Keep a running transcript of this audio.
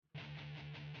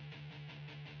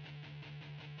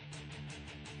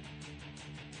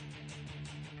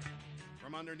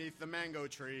From underneath the mango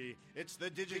tree, it's the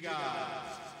DigiGods.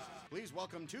 Please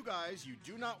welcome two guys you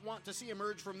do not want to see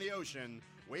emerge from the ocean,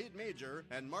 Wade Major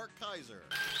and Mark Kaiser.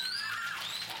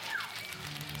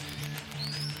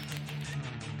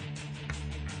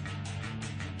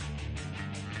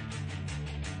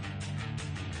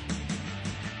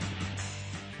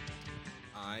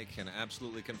 I can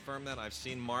absolutely confirm that. I've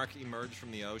seen Mark emerge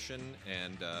from the ocean,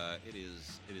 and it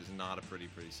is not a pretty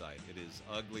sight. It is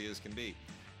ugly as can be.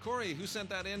 Corey, who sent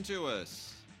that in to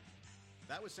us?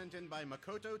 That was sent in by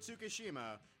Makoto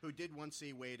Tsukishima, who did once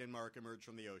see Wade and Mark emerge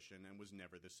from the ocean and was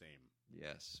never the same.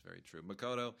 Yes, very true.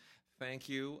 Makoto, thank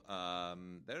you.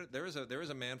 There is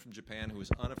a man from Japan who is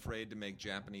unafraid to make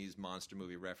Japanese monster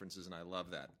movie references, and I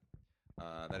love that.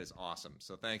 That is awesome.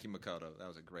 So thank you, Makoto. That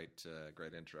was a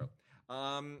great intro.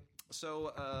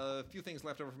 So a few things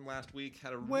left over from last week.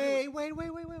 Wait! What are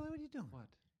you doing? What?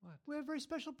 We have a very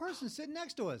special person sitting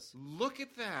next to us. Look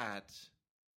at that.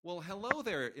 Well, hello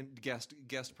there, guest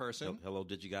person. Hello,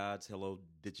 DigiGods. Hello,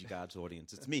 DigiGods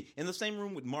audience. It's me in the same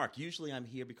room with Mark. Usually I'm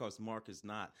here because Mark is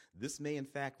not. This may, in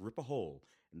fact, rip a hole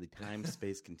in the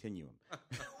time-space continuum,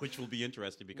 which will be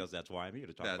interesting because that's why I'm here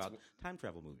to talk about time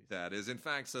travel movies. That is, in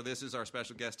fact, so this is our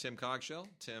special guest, Tim Cogshell.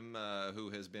 Tim, who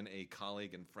has been a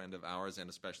colleague and friend of ours and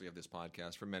especially of this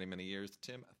podcast for many, many years.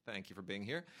 Tim, thank you for being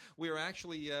here. We are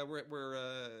actually,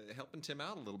 we're helping Tim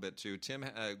out a little bit, too. Tim,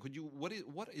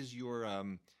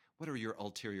 what are your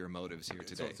ulterior motives here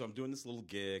today? So I'm doing this little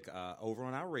gig over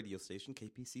on our radio station,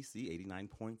 KPCC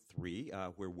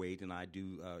 89.3, where Wade and I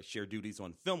do share duties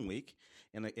on Film Week.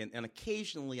 And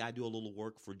occasionally I do a little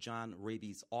work for John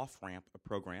Raby's Off-Ramp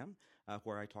program,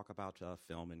 where I talk about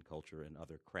film and culture and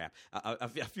other crap. A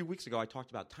few weeks ago, I talked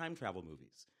about time travel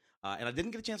movies. And I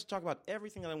didn't get a chance to talk about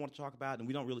everything that I want to talk about, and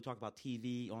we don't really talk about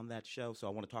TV on that show, so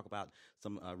I want to talk about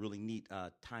some really neat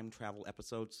time travel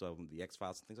episodes, so the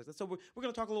X-Files and things like that. So we're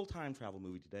going to talk a little time travel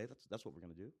movie today. That's what we're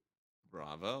going to do.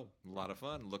 Bravo. A lot of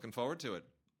fun. Looking forward to it.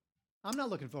 I'm not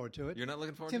looking forward to it. You're not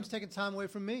looking forward Tim's to it? taking time away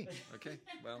from me. Okay,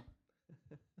 well.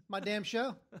 My damn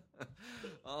show.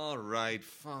 All right,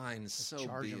 fine. So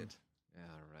be him. it.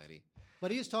 All righty.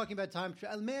 But he is talking about time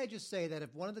travel. May I just say that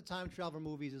if one of the time travel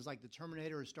movies is like The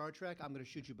Terminator or Star Trek, I'm going to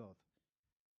shoot you both.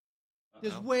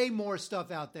 There's way more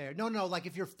stuff out there. No, like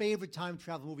if your favorite time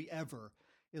travel movie ever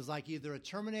is like either a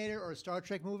Terminator or a Star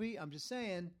Trek movie, I'm just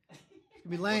saying it's going to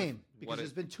be lame because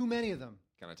there's been too many of them.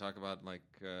 Can I talk about like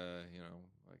a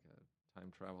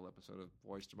time travel episode of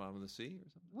Voyage to the Bottom of the Sea or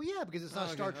something? Well, yeah, because it's not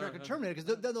Star Trek or Terminator,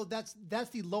 because that's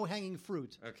the low-hanging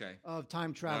fruit of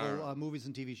time travel movies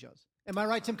and TV shows. Am I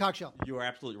right, Tim Cogshell? You are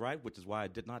absolutely right, which is why I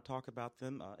did not talk about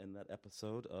them in that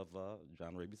episode of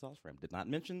John Raby's Off-Ramp. Did not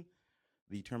mention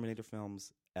the Terminator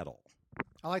films at all.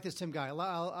 I like this Tim guy.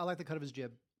 I like the cut of his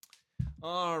jib.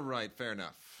 All right, fair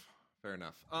enough.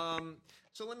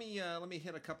 So let me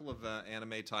hit a couple of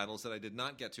anime titles that I did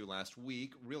not get to last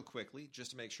week real quickly,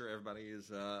 just to make sure everybody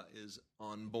is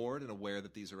on board and aware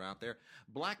that these are out there.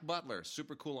 Black Butler,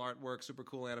 super cool artwork, super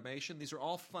cool animation. These are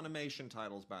all Funimation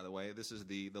titles, by the way. This is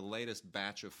the latest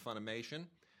batch of Funimation,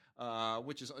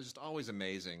 which is just always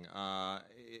amazing.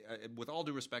 With all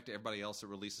due respect to everybody else that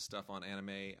releases stuff on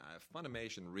anime,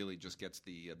 Funimation really just gets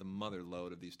the mother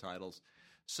load of these titles.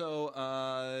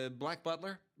 So, Black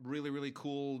Butler, really, really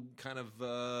cool kind of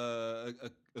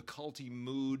occulty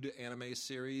mood anime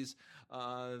series.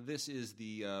 This is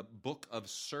the Book of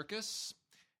Circus,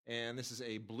 and this is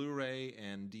a Blu-ray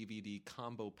and DVD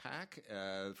combo pack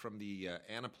from the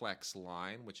Aniplex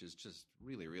line, which is just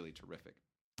really, really terrific.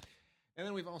 And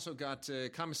then we've also got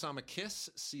Kamisama Kiss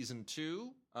Season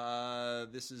 2.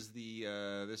 This is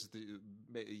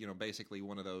basically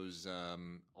one of those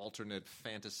alternate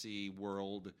fantasy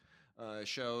world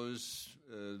shows.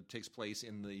 Takes place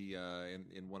in the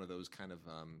in one of those kind of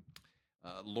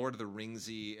Lord of the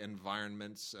Ringsy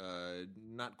environments.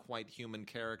 Not quite human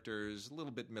characters, a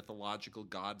little bit mythological,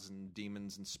 gods and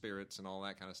demons and spirits and all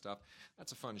that kind of stuff.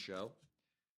 That's a fun show.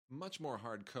 Much more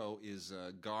hardcore is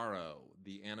Garo,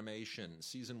 the animation,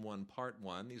 Season 1, Part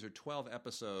 1. These are 12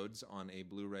 episodes on a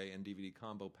Blu-ray and DVD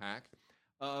combo pack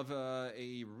of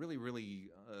a really, really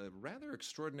rather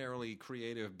extraordinarily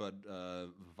creative but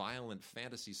violent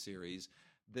fantasy series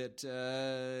that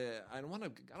I don't want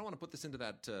to put this into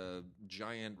that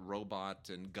giant robot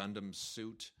and Gundam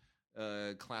suit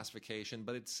classification,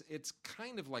 but it's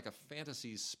kind of like a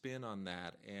fantasy spin on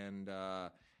that, and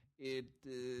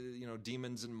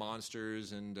demons and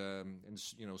monsters and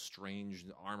strange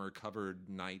armor-covered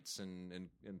knights and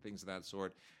things of that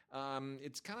sort.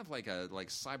 It's kind of like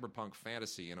cyberpunk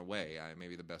fantasy in a way.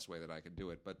 Maybe the best way that I could do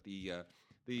it. But the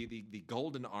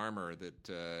golden armor that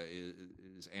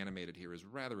is animated here is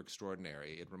rather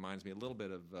extraordinary. It reminds me a little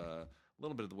bit of the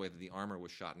way that the armor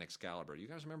was shot in Excalibur. You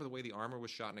guys remember the way the armor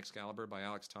was shot in Excalibur by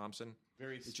Alex Thompson?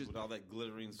 It's just with all that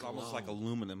glittering, it's almost like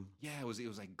aluminum. Yeah, it was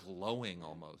like glowing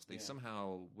almost. They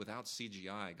somehow, without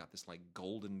CGI, got this like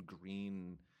golden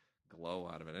green glow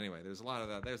out of it. Anyway, there's a lot of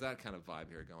that. There's that kind of vibe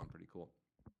here going. Pretty cool.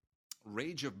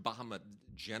 Rage of Bahamut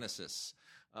Genesis.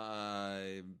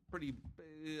 Also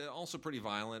pretty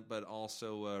violent, but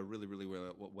also really, really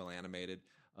well animated.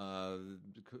 A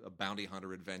bounty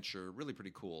hunter adventure, really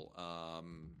pretty cool.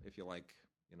 If you like,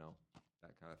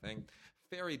 that kind of thing.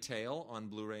 Fairy Tale on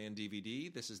Blu-ray and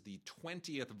DVD. This is the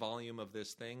 20th volume of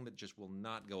this thing that just will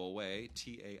not go away.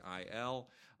 TAIL.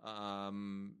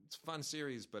 It's a fun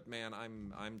series, but man,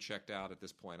 I'm checked out at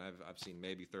this point. I've seen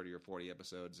maybe 30 or 40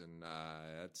 episodes, and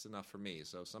that's enough for me.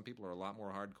 So some people are a lot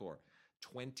more hardcore.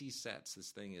 20 sets.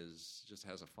 This thing just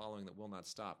has a following that will not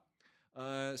stop.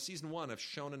 Season 1 of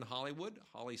Shonen Hollywood,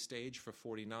 Holly Stage for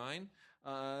 $49.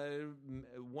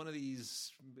 One of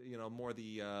these,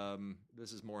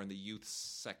 this is more in the youth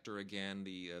sector again,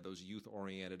 those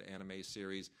youth-oriented anime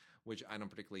series, which I don't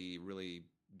particularly really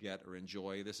get or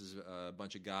enjoy. This is a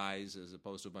bunch of guys as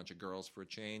opposed to a bunch of girls for a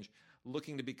change,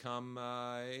 looking to become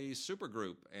a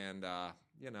supergroup, and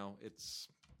it's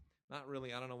not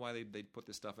really. I don't know why they put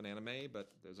this stuff in anime, but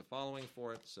there's a following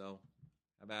for it, so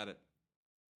have at it.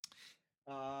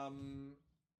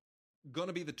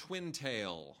 Gonna be the Twin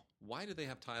Tail. Why do they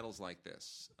have titles like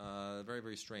this? Very,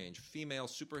 very strange. Female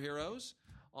superheroes,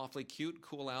 awfully cute,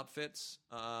 cool outfits.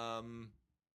 They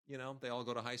all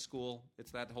go to high school.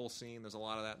 It's that whole scene. There's a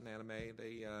lot of that in anime.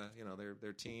 They,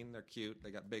 they're teen, they're cute,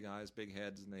 they got big eyes, big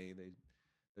heads, and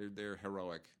they're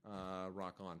heroic.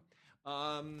 Rock on.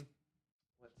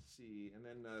 Let's see. And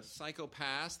then Psycho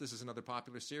Pass. This is another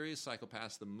popular series. Psycho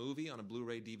Pass the movie on a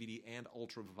Blu-ray, DVD, and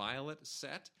Ultraviolet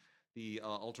set. The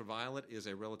Ultraviolet is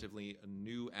a relatively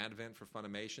new advent for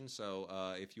Funimation. So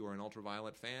if you are an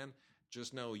Ultraviolet fan,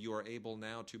 just know you are able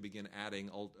now to begin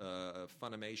adding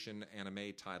Funimation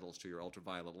anime titles to your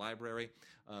Ultraviolet library.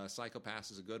 Psycho Pass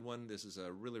is a good one. This is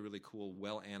a really, really cool,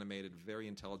 well-animated, very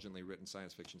intelligently written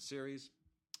science fiction series.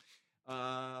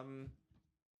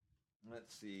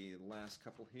 Let's see, the last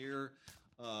couple here.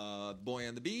 Boy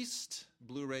and the Beast,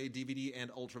 Blu-ray, DVD, and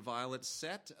Ultraviolet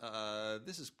set.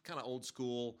 This is kind of old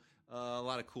school. A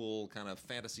lot of cool kind of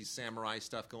fantasy samurai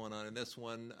stuff going on in this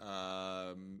one.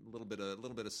 A little bit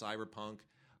of cyberpunk,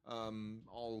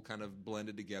 all kind of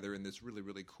blended together in this really,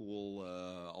 really cool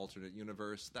alternate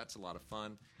universe. That's a lot of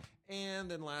fun.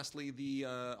 And then lastly,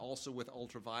 also with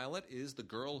Ultraviolet is The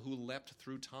Girl Who Leapt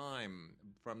Through Time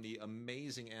from the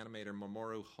amazing animator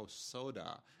Mamoru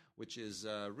Hosoda, which is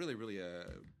really, really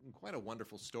quite a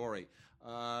wonderful story.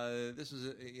 This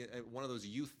is one of those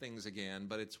youth things again,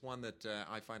 but it's one that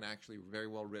I find actually very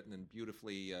well written and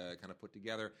beautifully kind of put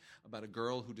together about a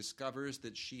girl who discovers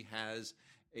that she has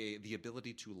the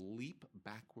ability to leap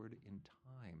backward in time.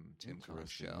 Tim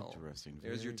Koschel. Interesting.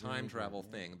 There's your time travel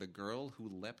thing. The Girl Who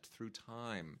Leapt Through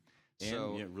Time.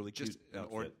 And really cute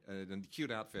outfit. And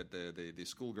cute outfit, the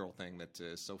schoolgirl thing that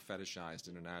is so fetishized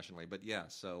internationally. But yeah,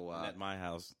 so at my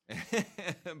house.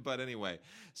 But anyway,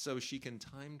 so she can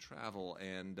time travel,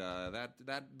 and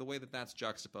that the way that's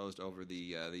juxtaposed over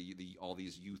the all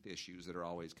these youth issues that are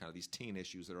always kind of these teen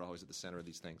issues that are always at the center of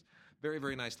these things. Very,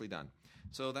 very nicely done.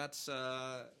 So that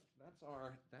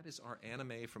is our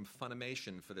anime from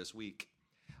Funimation for this week.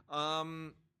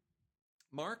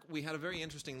 Mark, we had a very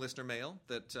interesting listener mail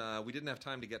that we didn't have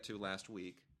time to get to last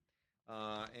week.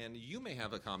 And you may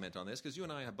have a comment on this because you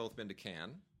and I have both been to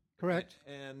Cannes. Correct.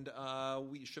 And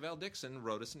Chevelle Dixon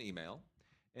wrote us an email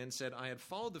and said, I had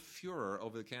followed the Fuhrer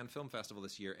over the Cannes Film Festival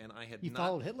this year, and I had You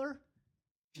followed Hitler?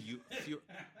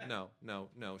 No.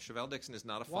 Chevelle Dixon is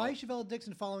not a Why is Chevelle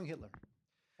Dixon following Hitler?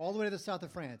 All the way to the south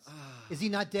of France. Is he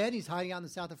not dead? He's hiding out in the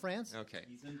south of France? Okay.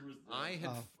 He's in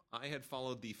Brazil. I had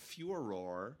followed the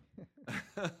furor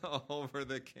over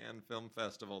the Cannes Film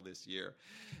Festival this year,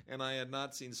 and I had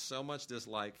not seen so much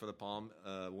dislike for the Palm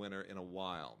winner in a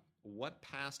while. What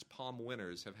past Palm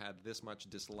winners have had this much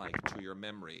dislike to your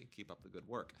memory? Keep up the good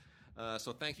work.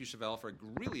 So thank you, Chevelle, for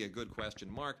really a good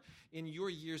question. Mark, in your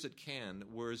years at Cannes,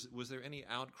 was there any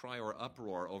outcry or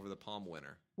uproar over the Palm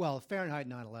winner? Well, Fahrenheit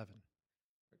 9/11.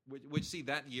 Which, see,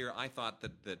 that year I thought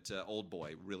that Old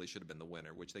Boy really should have been the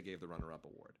winner, which they gave the runner-up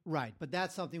award. Right, but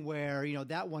that's something where,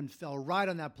 that one fell right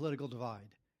on that political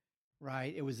divide.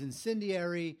 right? It was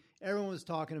incendiary. Everyone was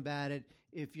talking about it.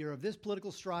 If you're of this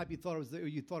political stripe, you thought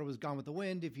it was Gone with the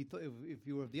Wind. If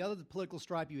you were of the other political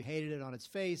stripe, you hated it on its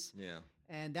face. Yeah.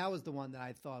 And that was the one that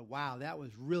I thought, wow, that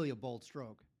was really a bold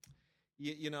stroke.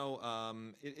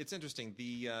 It's interesting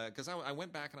because I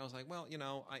went back and I was like, well,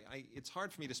 it's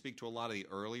hard for me to speak to a lot of the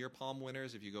earlier Palm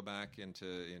winners. If you go back into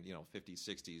 50s,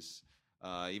 60s,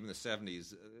 even the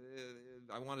 70s,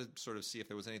 I want to sort of see if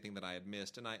there was anything that I had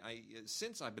missed. And I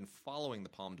since I've been following the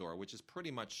Palme d'Or, which is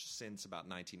pretty much since about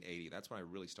 1980, that's when I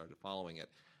really started following it.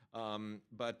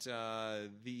 But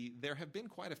there have been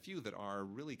quite a few that are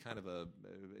really kind of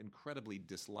incredibly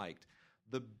disliked.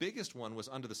 The biggest one was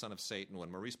Under the Son of Satan,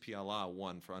 when Maurice Pialat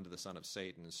won for Under the Son of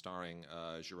Satan, starring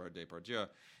Gérard Depardieu.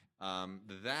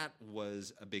 That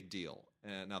was a big deal.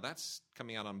 Now, that's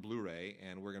coming out on Blu-ray,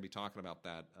 and we're going to be talking about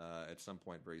that at some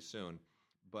point very soon.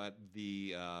 But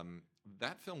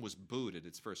that film was booed at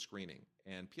its first screening.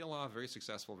 And Pialat, very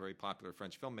successful, very popular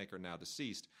French filmmaker, now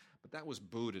deceased, but that was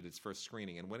booed at its first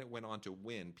screening. And when it went on to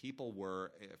win, people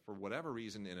were, for whatever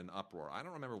reason, in an uproar. I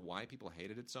don't remember why people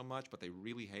hated it so much, but they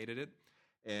really hated it.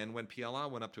 And when Pialat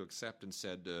went up to accept and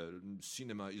said,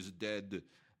 cinema is dead,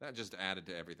 that just added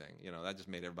to everything. That just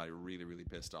made everybody really, really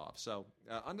pissed off. So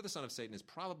Under the Son of Satan is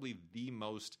probably the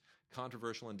most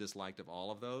controversial and disliked of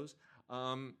all of those.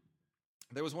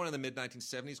 There was one in the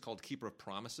mid-1970s called Keeper of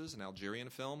Promises, an Algerian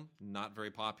film, not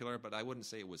very popular, but I wouldn't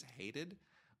say it was hated.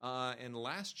 And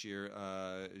last year,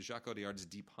 Jacques Audiard's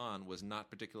Dupin was not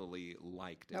particularly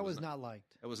liked. That was not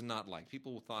liked. It was not liked.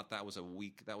 People thought that was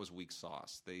weak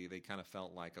sauce. They kind of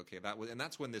felt like, okay, and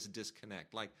that's when this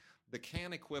disconnect. Like the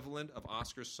Cannes equivalent of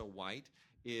Oscars So White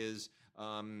is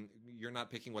you're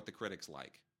not picking what the critics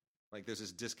like. Like there's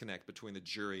this disconnect between the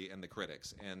jury and the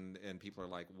critics, and people are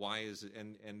like, why is it?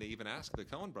 And they even ask the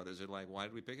Coen brothers, they're like, why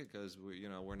did we pick it? Because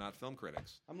we're not film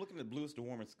critics. I'm looking at Bluest to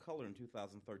Warmest Color in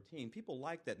 2013. People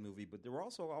liked that movie, but there were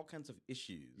also all kinds of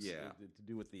issues to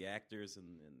do with the actors and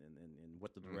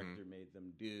what the director made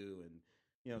them do, and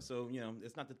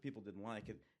it's not that people didn't like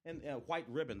it. And White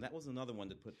Ribbon, that was another one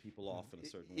that put people off in a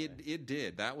certain way. It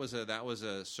did. That was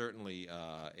certainly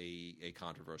a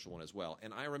controversial one as well.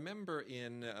 And I remember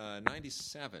in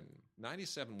 97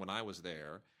 when I was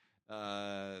there.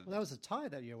 Well, that was a tie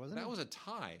that year, wasn't it? That was a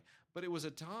tie, but it was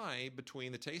a tie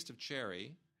between The Taste of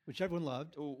Cherry, which everyone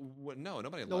loved. No,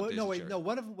 nobody loved Taste of Cherry. No,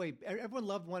 everyone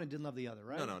loved one and didn't love the other,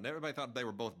 right? No, everybody thought they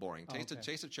were both boring. Okay.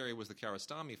 Taste of Cherry was the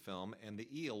Kiarostami film, and The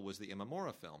Eel was the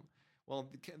Imamura film. Well,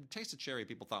 the Taste of Cherry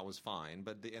people thought was fine,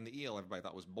 and The Eel everybody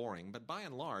thought was boring. But by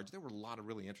and large, there were a lot of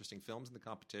really interesting films in the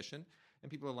competition,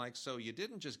 and people are like, so you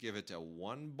didn't just give it to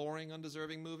one boring,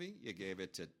 undeserving movie, you gave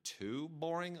it to two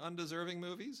boring, undeserving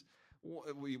movies?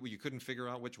 You couldn't figure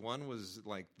out which one was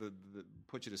like the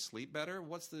put you to sleep better.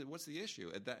 What's the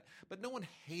issue? But no one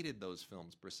hated those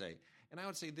films per se. And I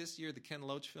would say this year the Ken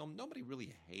Loach film, nobody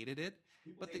really hated it.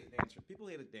 People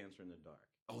hated Dancer in the Dark.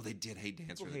 Oh, they did hate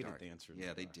Dancer in the Dark. Dancer in the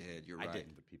Dark. They did. You're right. I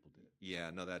didn't, but people did. Yeah,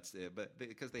 no, that's it. But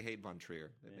because they hate Von Trier,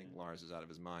 they think Lars is out of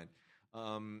his mind.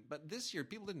 But this year,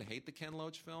 people didn't hate the Ken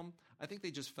Loach film. I think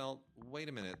they just felt, wait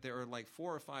a minute, there are like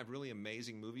 4 or 5 really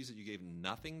amazing movies that you gave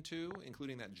nothing to,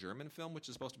 including that German film, which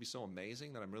is supposed to be so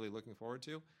amazing that I'm really looking forward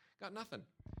to. Got nothing.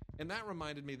 And that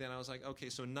reminded me then, I was like, okay,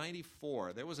 so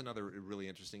 94, there was another really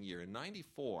interesting year. In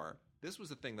 94, this was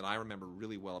the thing that I remember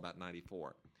really well about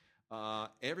 94.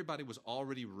 Everybody was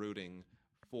already rooting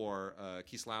for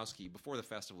Kieslowski before the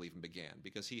festival even began,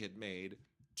 because he had made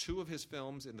 2 of his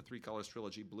films in the Three Colors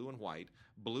trilogy, Blue and White.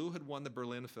 Blue had won the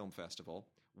Berlin Film Festival.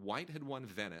 White had won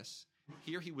Venice.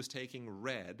 Here he was taking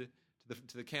Red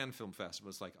to the Cannes Film Festival.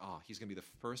 It's like, he's going to be the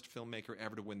first filmmaker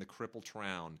ever to win the Cripple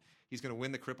Crown. He's going to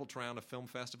win the Cripple Crown of film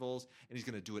festivals, and he's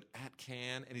going to do it at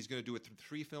Cannes, and he's going to do it through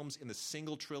 3 films in the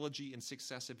single trilogy in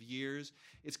successive years.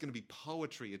 It's going to be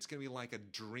poetry. It's going to be like a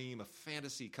dream, a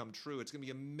fantasy come true. It's going to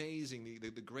be amazing,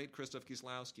 the great Krzysztof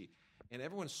Kieslowski. And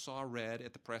everyone saw Red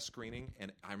at the press screening,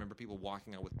 and I remember people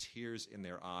walking out with tears in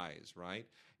their eyes, right?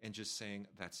 And just saying,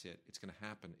 that's it. It's going to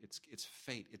happen. It's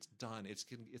fate. It's done.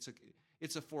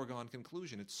 It's a foregone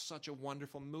conclusion. It's such a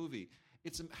wonderful movie.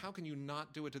 How can you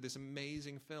not do it to this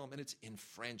amazing film? And it's in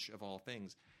French, of all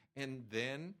things. And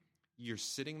then you're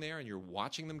sitting there and you're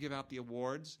watching them give out the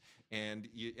awards, and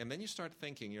then you start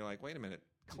thinking, you're like, wait a minute.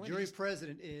 Jury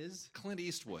president is Clint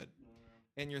Eastwood.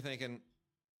 And you're thinking,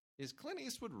 is Clint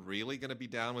Eastwood really going to be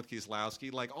down with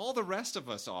Kieslowski? Like all the rest of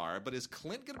us are, but is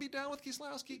Clint going to be down with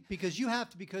Kieslowski?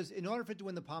 Because in order for it to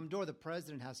win the Palme d'Or, the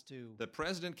president has to. The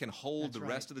president can hold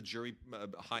rest of the jury,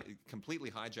 completely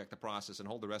hijack the process and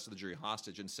hold the rest of the jury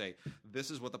hostage and say,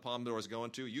 this is what the Palme d'Or is going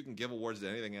to. You can give awards to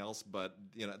anything else, but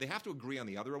they have to agree on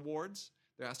the other awards.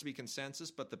 There has to be consensus,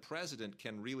 but the president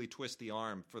can really twist the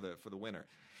arm for the winner.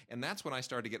 And that's when I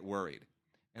started to get worried.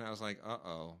 And I was like,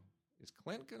 uh-oh, is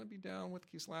Clint going to be down with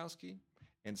Kieslowski?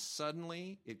 And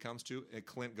suddenly it comes to, and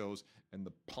Clint goes, and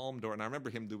the palm door, and I remember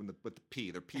him doing with the P.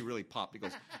 The P really popped. He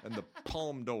goes, and the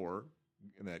palm door,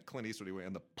 in that Clint Eastwood way,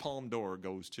 and the palm door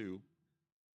goes to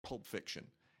Pulp Fiction.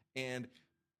 And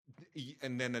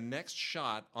then the next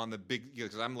shot on the big,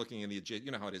 because I'm looking in the,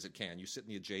 you know how it is at Cannes. You sit in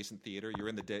the adjacent theater. You're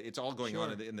in it's all going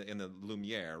on in the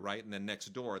Lumiere, right? And then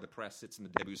next door, the press sits in the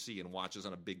Debussy and watches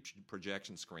on a big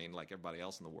projection screen like everybody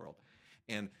else in the world.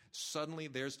 And suddenly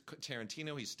there's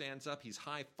Tarantino. He stands up. He's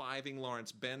high-fiving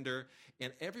Lawrence Bender.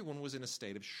 And everyone was in a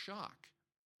state of shock.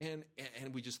 And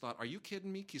we just thought, are you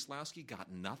kidding me? Kieslowski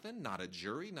got nothing? Not a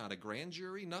jury? Not a grand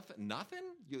jury? Nothing?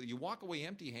 You walk away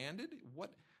empty-handed?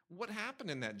 What happened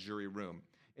in that jury room?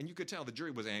 And you could tell the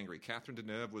jury was angry. Catherine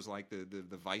Deneuve was like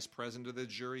the vice president of the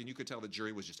jury, and you could tell the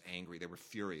jury was just angry. They were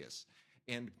furious.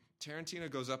 And Tarantino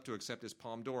goes up to accept his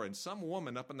Palme d'Or, and some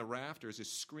woman up in the rafters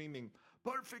is screaming,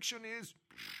 Pulp Fiction is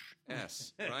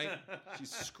S, right?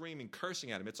 She's screaming,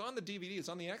 cursing at him. It's on the DVD. It's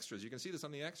on the extras. You can see this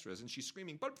on the extras. And she's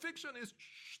screaming, Pulp Fiction is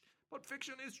Pulp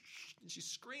Fiction is and she's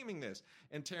screaming this.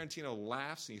 And Tarantino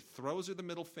laughs, and he throws her the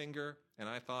middle finger, and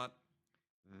I thought,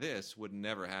 this would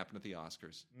never happen at the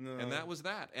Oscars. No. And that was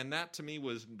that. And that, to me,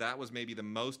 was maybe the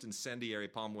most incendiary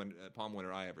palm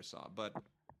winner I ever saw. But,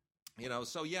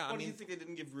 so yeah. Why do you think they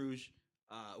didn't give Rouge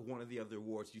one of the other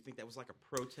awards? Do you think that was like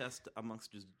a protest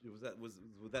amongst? Was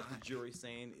that the jury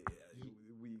saying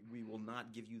we will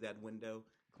not give you that window,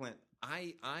 Clint?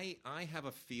 I have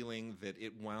a feeling that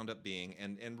it wound up being,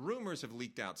 and rumors have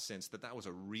leaked out since that was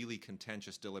a really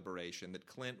contentious deliberation. That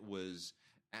Clint was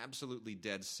absolutely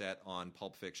dead set on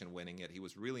Pulp Fiction winning it. He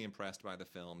was really impressed by the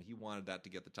film. He wanted that to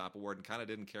get the top award and kind of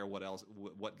didn't care what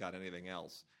got anything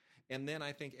else. And then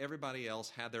I think everybody else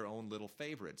had their own little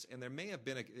favorites. And there may have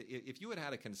been if you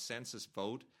had a consensus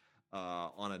vote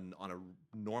on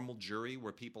a normal jury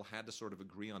where people had to sort of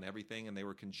agree on everything and they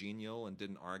were congenial and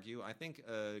didn't argue, I think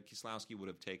Kieslowski would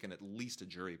have taken at least a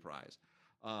jury prize.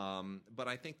 But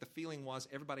I think the feeling was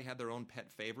everybody had their own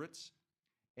pet favorites.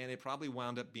 And it probably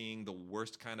wound up being the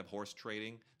worst kind of horse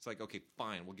trading. It's like, okay,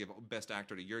 fine, we'll give Best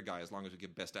Actor to your guy as long as we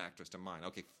give Best Actress to mine.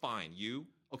 Okay, fine, you?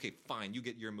 Okay, fine, you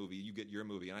get your movie,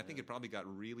 And I think it probably got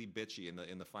really bitchy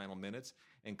in the final minutes.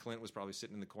 And Clint was probably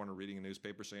sitting in the corner reading a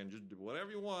newspaper saying, just do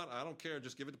whatever you want. I don't care.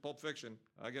 Just give it to Pulp Fiction.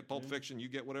 I get Pulp Fiction. You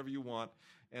get whatever you want.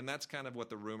 And that's kind of what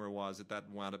the rumor was, that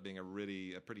wound up being a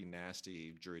pretty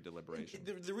nasty jury deliberation.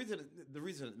 The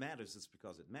reason it matters is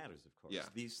because it matters, of course. Yeah.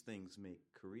 These things make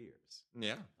careers.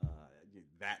 Yeah.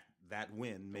 That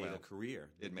win made a career.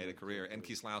 It made a career. And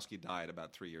Kieslowski died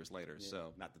about 3 years later. Yeah.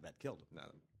 So not that killed him. No.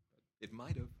 It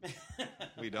might have.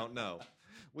 We don't know.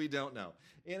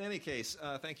 In any case,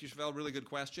 thank you, Chevelle. Really good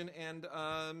question. And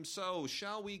so,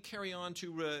 shall we carry on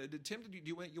to Tim? Do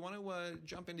you want to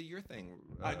jump into your thing?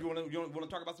 Do you want to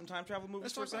talk about some time travel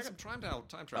movies for a second? Let's talk about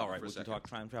some time travel. All right, we can talk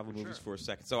time travel movies for a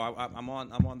second. So I'm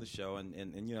on the show,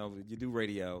 and you do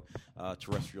radio,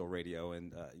 terrestrial radio,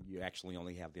 and you actually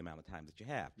only have the amount of time that you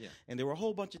have. Yeah. And there were a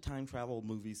whole bunch of time travel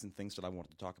movies and things that I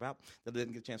wanted to talk about that I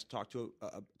didn't get a chance to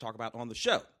talk about on the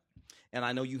show. And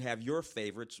I know you have your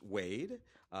favorites, Wade,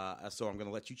 so I'm going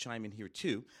to let you chime in here,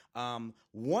 too.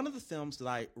 One of the films that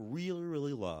I really,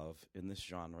 really love in this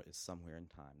genre is Somewhere in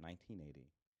Time, 1980.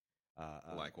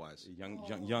 Likewise.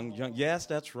 Young. Yes,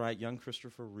 that's right. Young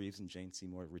Christopher Reeves and Jane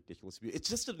Seymour, ridiculous. It's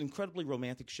just an incredibly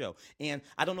romantic show. And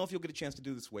I don't know if you'll get a chance to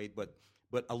do this, Wade, but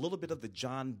a little bit of the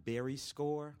John Barry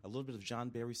score,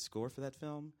 for that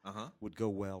film would go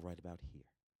well right about here.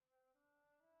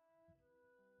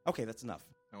 Okay, that's enough.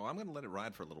 Oh, I'm going to let it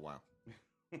ride for a little while.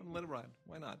 I'm going to let it ride.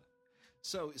 Why not?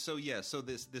 So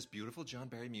this beautiful John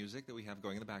Barry music that we have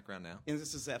going in the background now. And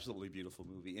this is an absolutely beautiful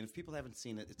movie. And if people haven't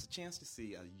seen it, it's a chance to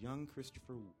see a young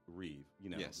Christopher Reeve.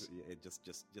 Yes.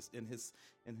 Just in his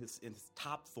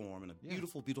top form, and a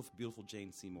beautiful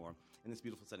Jane Seymour in this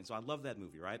beautiful setting. So I love that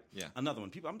movie, right? Yeah. Another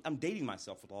one. I'm dating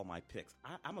myself with all my picks.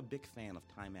 I'm a big fan of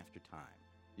Time After Time.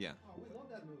 Yeah. Oh, we love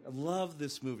that movie. I love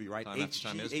this movie, right?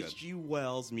 H.G.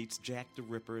 Wells meets Jack the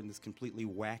Ripper in this completely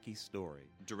wacky story.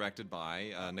 Directed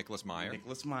by Nicholas Meyer.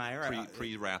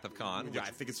 Pre Wrath of Khan.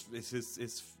 I think it's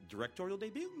his directorial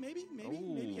debut, maybe.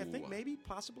 I think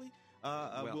possibly.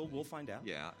 We'll find out.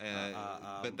 Yeah,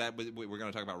 but we're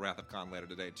going to talk about Wrath of Khan later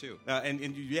today too.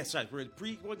 Yes, right.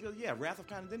 Wrath of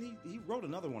Khan. Then he wrote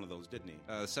another one of those, didn't he?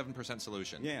 7%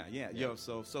 Solution. Yeah.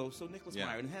 So Nicholas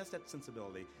Meyer, and it has that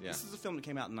sensibility. Yeah. This is a film that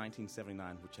came out in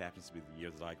 1979, which happens to be the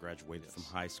year that I graduated from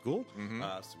high school,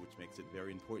 which makes it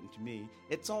very important to me.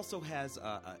 It also has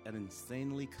an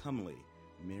insanely comely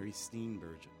Mary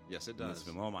Steenburgen. Yes, it in this does.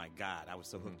 film. Oh my God, I was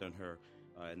so hooked on her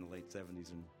in the late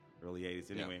 70s and early 80s.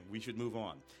 Anyway, we should move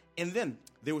on. And then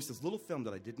there was this little film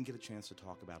that I didn't get a chance to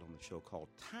talk about on the show called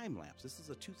Time Lapse. This is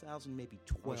a 2000, maybe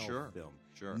 12 film.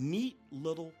 Sure. Neat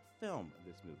little film,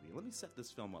 this movie. Let me set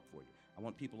this film up for you. I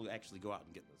want people to actually go out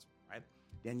and get this, right?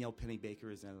 Danielle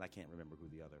Pennebaker is in it. I can't remember who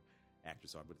the other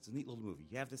actors are, but it's a neat little movie.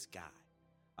 You have this guy,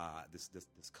 this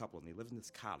couple, and they live in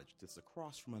this cottage that's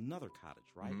across from another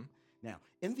cottage, right? Mm-hmm. Now,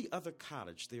 in the other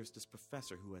cottage, there's this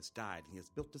professor who has died, and he has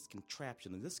built this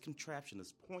contraption, and this contraption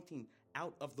is pointing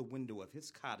out of the window of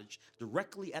his cottage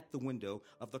directly at the window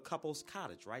of the couple's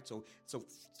cottage, right? So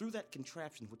through that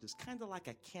contraption, which is kind of like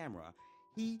a camera,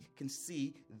 he can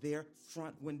see their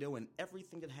front window and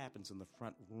everything that happens in the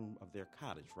front room of their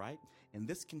cottage, right? And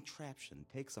this contraption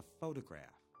takes a photograph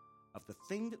of the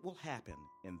thing that will happen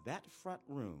in that front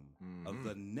room of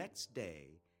the next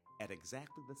day at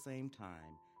exactly the same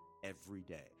time every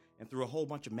day. And through a whole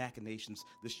bunch of machinations,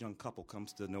 this young couple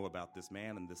comes to know about this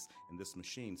man and this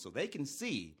machine. So they can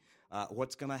see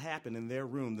what's going to happen in their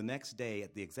room the next day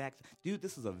at the exact... Dude,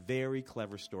 this is a very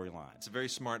clever storyline. It's a very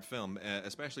smart film,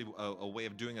 especially a way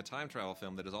of doing a time travel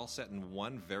film that is all set in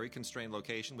one very constrained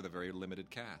location with a very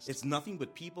limited cast. It's nothing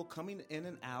but people coming in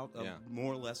and out of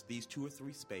more or less these 2 or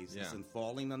 3 spaces and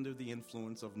falling under the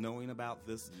influence of knowing about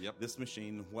this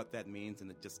machine and what that means, and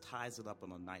it just ties it up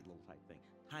in a nice little type thing.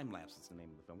 Time Lapse is the name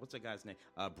of the film. What's that guy's name?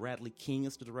 Bradley King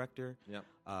is the director. Yep.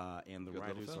 And the Good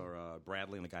writers little film. are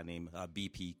Bradley and a guy named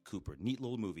B.P. Cooper. Neat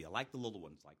little movie. I like the little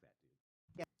ones like that,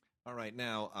 dude. All right,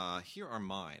 now here are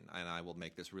mine, and I will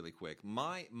make this really quick.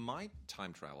 My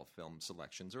time travel film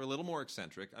selections are a little more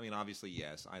eccentric. I mean, obviously,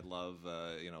 yes, I love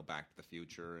Back to the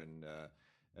Future and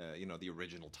the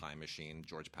original Time Machine,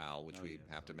 George Powell, which we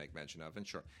have to make mention of, and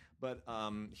sure. But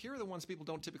here are the ones people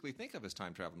don't typically think of as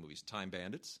time travel movies: Time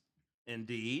Bandits.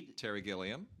 Indeed. Terry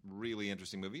Gilliam, really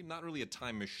interesting movie. Not really a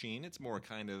time machine. It's more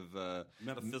kind of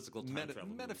metaphysical time travel.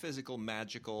 Metaphysical,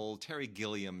 magical Terry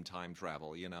Gilliam time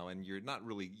travel. And you're not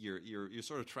really you're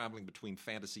sort of traveling between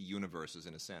fantasy universes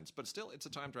in a sense, but still, it's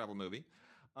a time travel movie.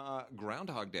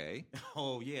 Groundhog Day.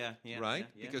 Oh yeah, right.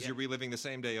 Because you're reliving the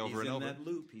same day over and over. He's in that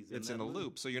loop. It's in a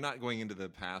loop. So you're not going into the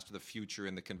past or the future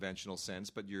in the conventional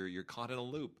sense, but you're caught in a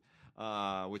loop,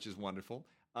 which is wonderful.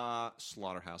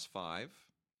 Slaughterhouse-5.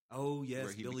 Oh,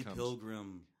 yes, Billy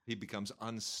Pilgrim. He becomes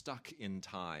unstuck in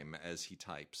time as he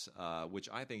types, which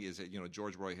I think is,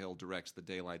 George Roy Hill directs the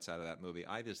daylights out of that movie.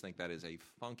 I just think that is a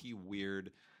funky,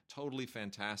 weird, totally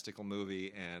fantastical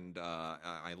movie, and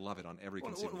I love it on every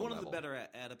conceivable level. One of the better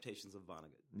adaptations of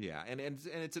Vonnegut. Yeah, and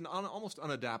it's an almost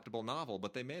unadaptable novel,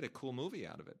 but they made a cool movie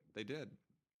out of it. They did.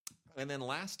 And then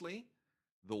lastly,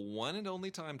 the one and only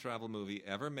time travel movie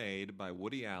ever made by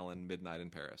Woody Allen, Midnight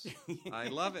in Paris. I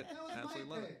love it.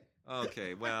 Absolutely love it.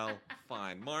 Okay, well,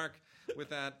 fine. Mark, with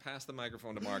that, pass the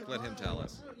microphone to Mark. Let him tell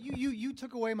us. You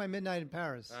took away my Midnight in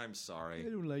Paris. I'm sorry. I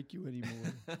don't like you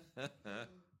anymore.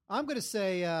 I'm going to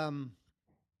say, I'm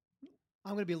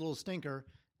going to be a little stinker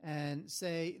and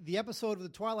say the episode of The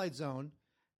Twilight Zone,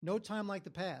 No Time Like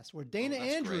the Past, where Dana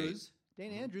Andrews,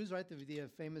 right, the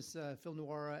famous film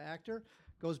noir actor,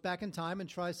 goes back in time and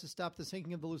tries to stop the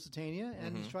sinking of the Lusitania,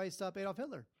 and he tries to stop Adolf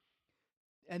Hitler.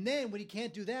 And then when he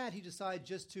can't do that, he decides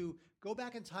just to go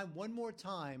back in time one more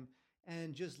time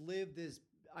and just live this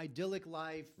idyllic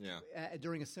life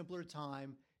during a simpler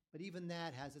time. But even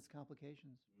that has its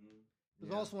complications. It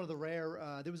was also one of the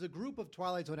rare, there was a group of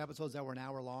Twilight Zone episodes that were an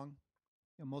hour long.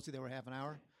 Mostly they were half an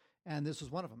hour. And this was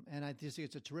one of them. And I just think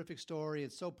it's a terrific story.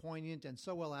 It's so poignant and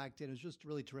so well acted. It was just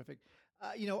really terrific.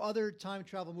 Other time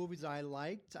travel movies I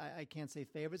liked, I can't say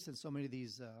favorites, since so many of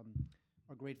these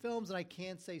are great films, and I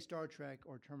can't say Star Trek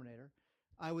or Terminator.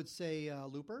 I would say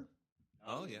Looper.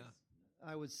 Oh, yeah.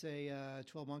 I would say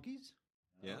 12 Monkeys.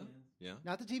 Yeah.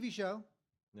 Not the TV show.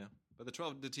 Yeah, but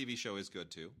the TV show is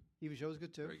good, too. TV show is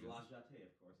good, too. Very good. La Jetée,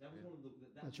 of course. That was one of the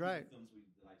That's right. films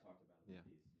that I talked about. Yeah.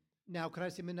 Now, could I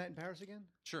say Midnight in Paris again?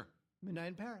 Sure. Midnight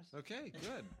in Paris. Okay,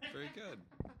 good. Very good.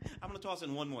 I'm going to toss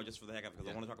in one more just for the heck of it,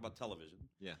 because I want to talk about television.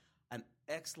 Yeah. An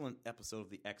excellent episode of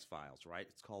The X-Files, right?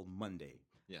 It's called Monday.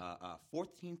 Yeah.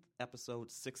 14th episode,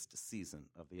 6th season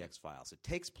of The X-Files. It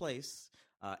takes place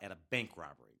at a bank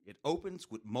robbery. It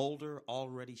opens with Mulder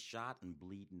already shot and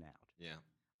bleeding out.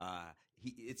 Yeah.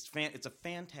 It's a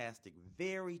fantastic,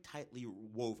 very tightly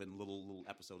woven little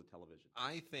episode of television.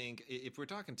 I think if we're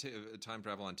talking time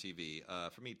travel on TV,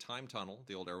 for me, Time Tunnel,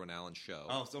 the old Irwin Allen show.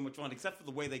 Oh, so much fun! Except for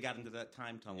the way they got into that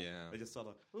time tunnel. Yeah. They just sort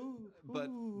of. But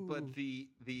But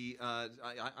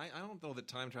I don't know that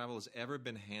time travel has ever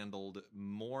been handled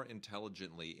more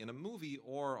intelligently in a movie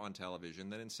or on television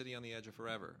than in City on the Edge of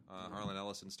Forever, Harlan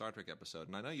Ellison's Star Trek episode.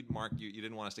 And I know Mark, you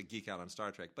didn't want us to geek out on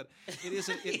Star Trek, but it is.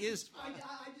 I just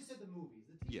said the movies.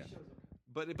 The TV shows.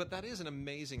 But that is an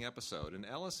amazing episode, and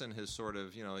Ellison has sort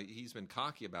of, he's been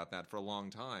cocky about that for a long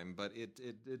time, but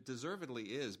it deservedly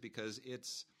is, because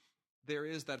there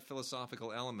is that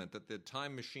philosophical element that the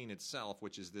time machine itself,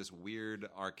 which is this weird,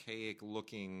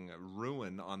 archaic-looking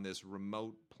ruin on this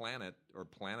remote planet, or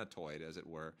planetoid, as it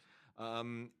were,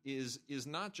 is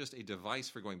not just a device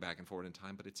for going back and forward in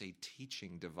time, but it's a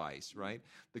teaching device, right?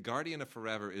 The Guardian of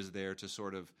Forever is there to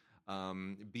sort of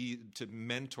to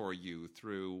mentor you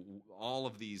through all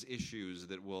of these issues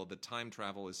that time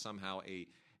travel is somehow a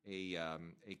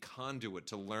conduit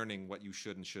to learning what you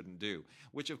should and shouldn't do,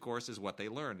 which of course is what they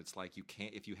learned. It's like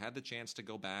if you had the chance to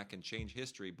go back and change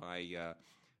history by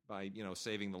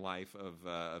saving the life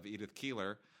of Edith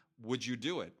Keeler, would you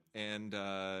do it? And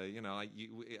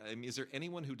is there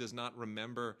anyone who does not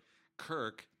remember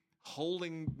Kirk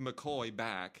holding McCoy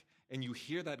back, and you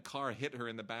hear that car hit her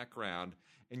in the background,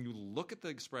 and you look at the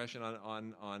expression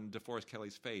on DeForest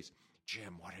Kelly's face?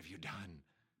 Jim, what have you done?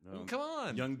 Well, come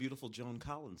on. Young, beautiful Joan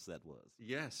Collins, that was.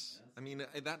 Yes. I mean,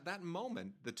 that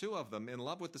moment, the two of them in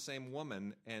love with the same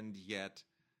woman, and yet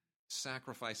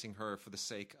sacrificing her for the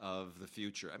sake of the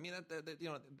future. I mean,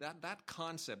 that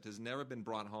concept has never been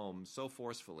brought home so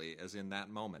forcefully as in that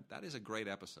moment. That is a great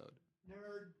episode.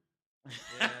 Nerd.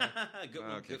 Yeah. Good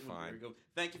one. Okay, good one. fine. Very good.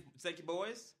 Thank you,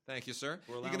 boys. Thank you, sir.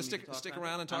 For You're allowing going to me to stick talk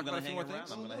around and talk I'm about a gonna few more hang around.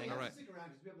 things? I'm going to hang All around. right. Stick around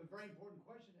because we have a very important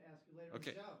question to ask you later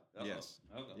Okay. in the show. Uh-oh. Yes.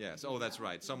 Uh-oh. Yes. Oh, that's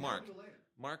right. So, We'll Mark, do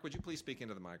later. would you please speak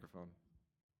into the microphone?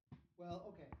 Well,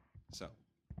 okay. So,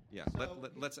 yeah, So-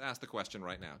 let's ask the question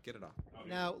right now. Get it off.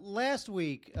 Now, last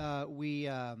week we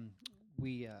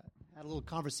had a little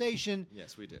conversation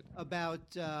Yes, we did. about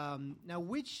now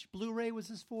which Blu-ray was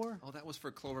this for? Oh, that was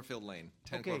for Cloverfield Lane.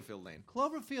 10 Okay. Cloverfield Lane.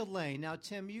 Cloverfield Lane. Now,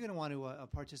 Tim, you're going to want to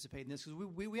participate in this because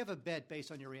we have a bet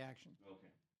based on your reaction.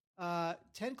 Okay.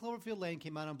 10 Cloverfield Lane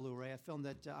came out on Blu-ray, a film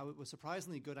that was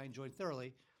surprisingly good. I enjoyed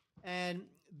thoroughly. And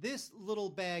this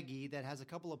little baggie that has a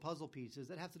couple of puzzle pieces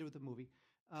that have to do with the movie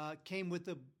came with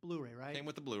the Blu-ray, right? Came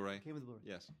with the Blu-ray. Came with the Blu-ray.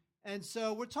 Yes. And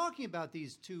so we're talking about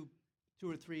these two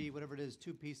or three, whatever it is,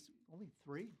 two-piece, only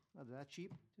three? Not that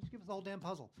cheap. Just give us the whole damn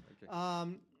puzzle.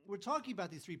 Okay. We're talking about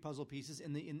these three puzzle pieces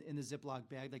in the Ziploc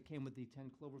bag that came with the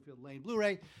 10 Cloverfield Lane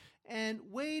Blu-ray, and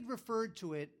Wade referred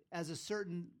to it as a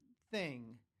certain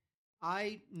thing.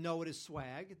 I know it as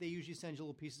swag. They usually send you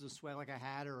little pieces of swag, like a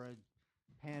hat or a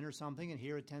pen or something, and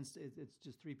here it's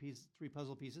just three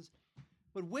puzzle pieces.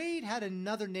 But Wade had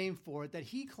another name for it that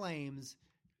he claims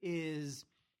is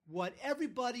what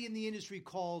everybody in the industry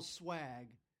calls swag,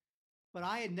 but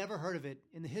I had never heard of it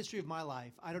in the history of my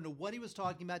life. I don't know what he was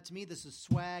talking about. To me, this is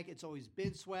swag. It's always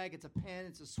been swag. It's a pen.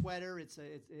 It's a sweater. It's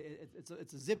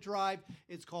a zip drive.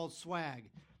 It's called swag.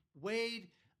 Wade,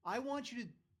 I want you to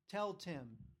tell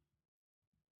Tim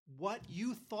what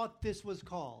you thought this was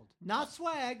called. Not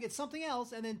swag. It's something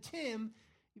else. And then Tim,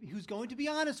 who's going to be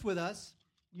honest with us,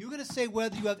 you're going to say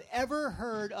whether you have ever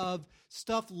heard of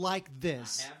stuff like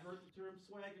this. I have heard the term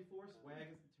swag before. Swag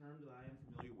is the term that I am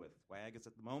familiar with. Swag is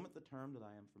at the moment the term that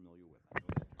I am familiar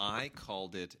with. I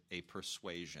called it a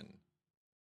persuasion.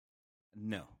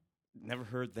 No. Never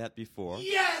heard that before.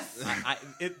 Yes!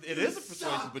 It is a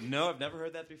persuasion, but no, I've never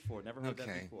heard that before. Never heard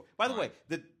that before. By the way,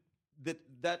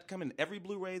 that come in every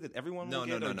Blu-ray that everyone will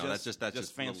get? No. That's just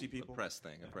fancy a people. A press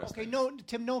thing. A press Okay, thing. no,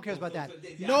 Tim, no one cares about that.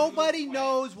 Yeah, Nobody swag.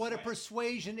 knows what a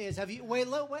persuasion is. Have you? Wait,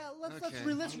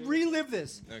 let's relive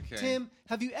this. Okay. Tim,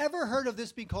 have you ever heard of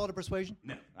this being called a persuasion?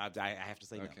 No, I have to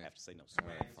say no. Okay. I have to say no. All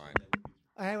right, fine.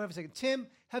 Hang on a second. Tim,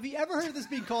 have you ever heard of this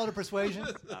being called a persuasion?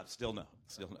 Still no.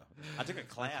 I took a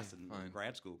class in fine.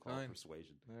 grad school called Fine.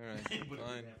 Persuasion. All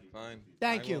right. Fine.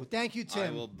 Thank you,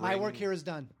 Tim. My work here is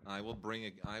done. I will bring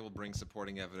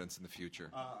supporting evidence in the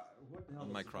future. What the hell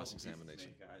On my does the cross-examination. puzzle piece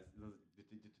make, guys?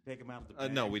 Did you take them out of the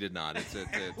bag? No, we did not. It's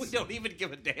We don't even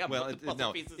give a damn. well, what the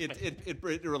puzzle pieces make. it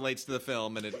relates to the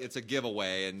film, and it's a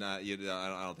giveaway, and I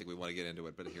don't think we want to get into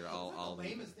it. But here, I'll the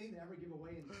lamest thing to ever give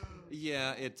away.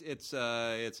 Yeah, it's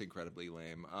incredibly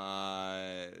lame.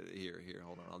 Here,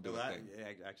 hold on, I'll do it.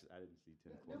 Actually, I didn't see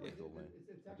Tim Cloverfield Lane.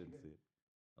 I didn't see it.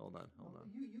 Hold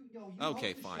on.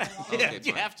 Okay, fine. Yeah, Okay,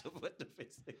 you fine. have to put the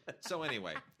face. So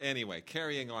anyway,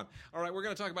 carrying on. All right, we're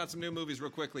going to talk about some new movies real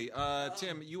quickly.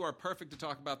 Tim, you are perfect to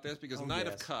talk about this because Night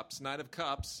of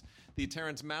Cups, the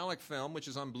Terrence Malick film, which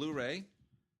is on Blu-ray.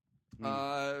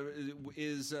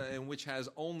 and which has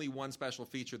only one special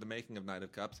feature, the making of Knight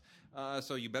of Cups.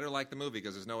 So you better like the movie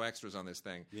because there's no extras on this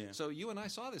thing. Yeah. So you and I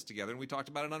saw this together, and we talked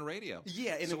about it on radio.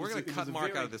 Yeah, and so we're going to cut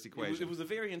Mark out of this equation. It was a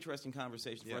very interesting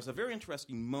conversation for us, a very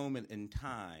interesting moment in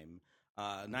time.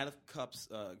 Knight of Cups,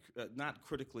 not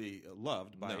critically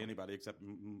loved by anybody except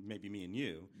maybe me and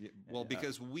you. Yeah, well,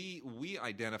 because we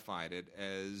identified it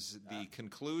as the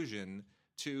conclusion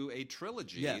to a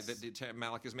trilogy that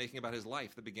Malick is making about his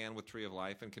life that began with Tree of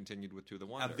Life and continued with To the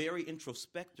Wonder. A very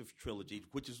introspective trilogy,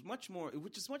 which is much more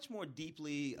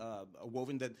deeply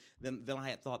woven than I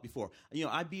had thought before. You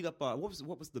know, I beat up what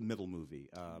was the middle movie?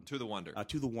 To the Wonder.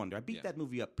 To the Wonder. I beat that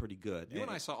movie up pretty good. You and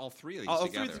I saw all three of these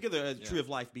together. All three together. Tree of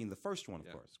Life being the first one, of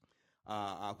course.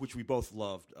 Which we both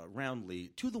loved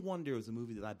roundly. To the Wonder is a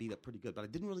movie that I beat up pretty good, but I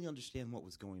didn't really understand what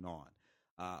was going on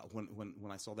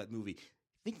when I saw that movie.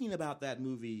 Thinking about that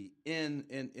movie in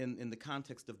the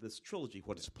context of this trilogy,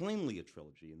 what is plainly a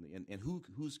trilogy, and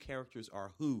whose characters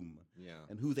are whom,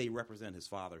 and who they represent: his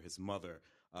father, his mother,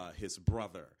 his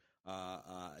brother,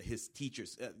 his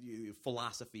teachers,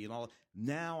 philosophy, and all.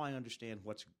 Now I understand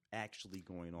what's actually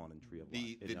going on in Tree of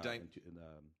Life,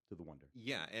 To the Wonder.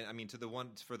 Yeah, and I mean,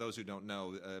 for those who don't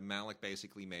know, Malick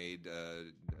basically made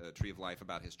Tree of Life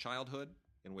about his childhood.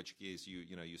 In which case,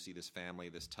 you see this family,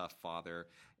 this tough father,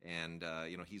 and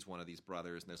he's one of these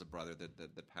brothers, and there's a brother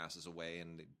that passes away,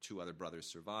 and two other brothers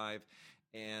survive,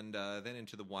 and then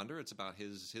into The Wonder, it's about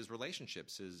his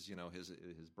relationships, his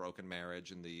broken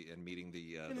marriage, and meeting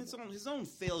his own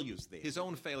failures there, his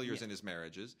own failures in his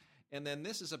marriages. And then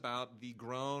this is about the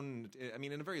grown, I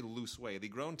mean, in a very loose way, the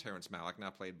grown Terrence Malick, now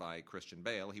played by Christian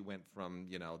Bale. He went from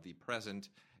the present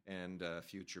and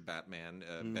future Batman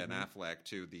Ben Affleck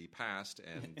to the past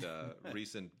and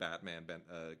recent Batman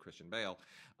Christian Bale,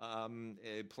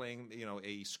 playing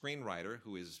a screenwriter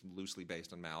who is loosely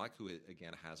based on Malick, who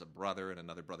again has a brother and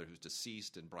another brother who's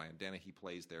deceased, and Brian Dennehy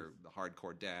plays the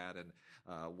hardcore dad,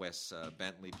 and Wes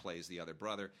Bentley plays the other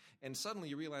brother, and suddenly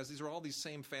you realize these are all these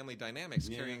same family dynamics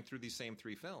carrying through these same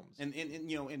three films,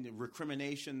 and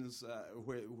recriminations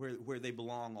where they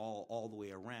belong all the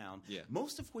way around. Yeah.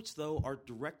 Most of which though are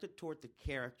directed toward the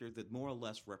character that more or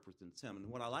less represents him. And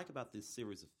what I like about this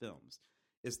series of films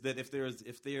is that if there's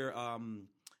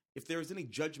any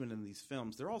judgment in these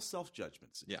films, they're all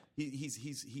self-judgments. Yeah.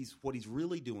 He's what he's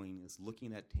really doing is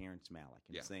looking at Terrence Malick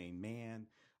and saying, man,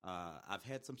 I've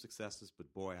had some successes,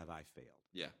 but boy, have I failed.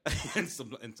 Yeah. in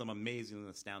some amazing and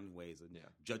astounding ways. And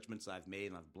judgments I've made,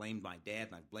 and I've blamed my dad,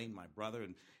 and I've blamed my brother,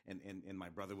 and my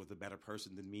brother was a better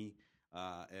person than me.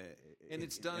 And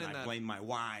it's done I blame my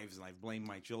wives, and I blame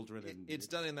my children. And it's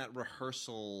done in that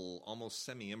rehearsal, almost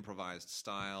semi-improvised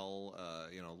style.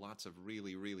 Lots of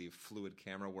really, really fluid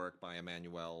camera work by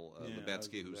Emmanuel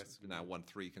Lubezki, who's now won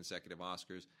 3 consecutive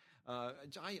Oscars.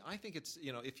 I think it's,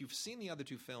 if you've seen the other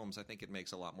 2 films, I think it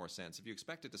makes a lot more sense. If you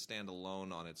expect it to stand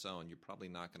alone on its own, you're probably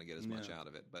not going to get as much out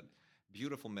of it. But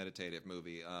beautiful meditative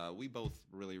movie. We both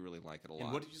really, really like it a lot.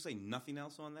 And what did you say? Nothing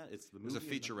else on that? It's the movie. It's a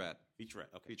featurette.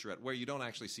 Featurette. Okay. Featurette where you don't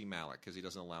actually see Malick because he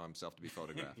doesn't allow himself to be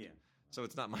photographed. So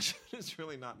it's not much. It's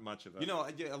really not much of a.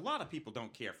 A lot of people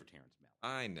don't care for Terrence Malick.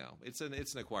 I know it's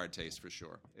an acquired taste for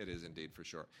sure. It is indeed for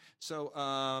sure. So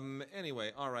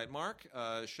anyway, all right, Mark.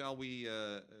 Shall we?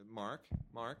 Mark.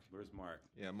 Where's Mark?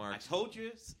 Yeah, Mark. I told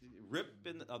you, there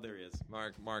he is.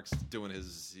 Mark's doing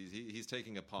his. He's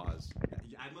taking a pause.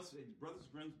 I must. Brothers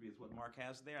Grimsby is what Mark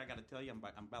has there. I got to tell you, I'm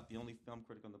about the only film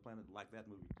critic on the planet that like that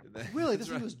movie. Really, this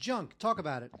movie was junk. Talk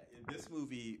about it. This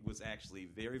movie was actually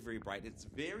very, very bright. It's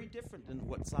very different than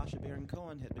what Sacha Baron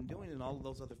Cohen had been doing in all of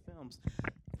those other films.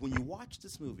 When you watch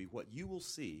this movie, what you will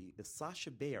see is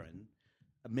Sacha Baron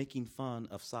making fun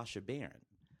of Sacha Baron.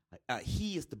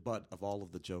 He is the butt of all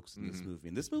of the jokes in this movie.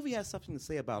 And this movie has something to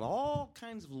say about all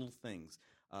kinds of little things,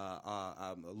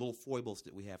 little foibles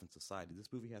that we have in society.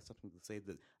 This movie has something to say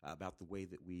about the way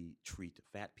that we treat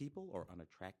fat people or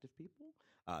unattractive people.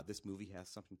 This movie has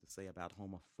something to say about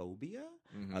homophobia.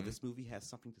 This movie has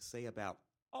something to say about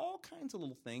all kinds of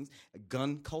little things.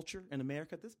 Gun culture in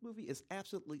America. This movie is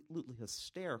absolutely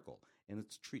hysterical in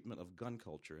its treatment of gun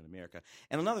culture in America.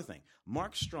 And another thing,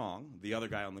 Mark Strong, the other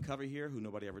guy on the cover here who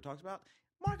nobody ever talks about,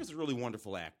 Mark is a really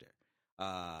wonderful actor.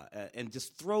 And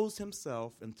just throws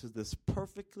himself into this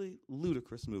perfectly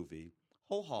ludicrous movie.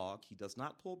 Whole hog. He does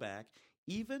not pull back.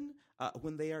 Even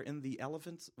when they are in the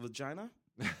elephant's vagina,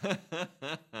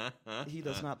 he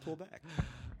does not pull back.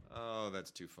 Oh,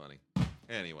 that's too funny.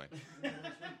 Anyway.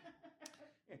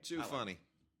 Too funny.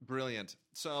 Brilliant.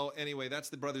 So anyway, that's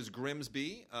the Brothers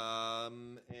Grimsby.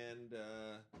 And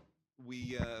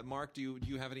Mark, do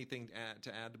you have anything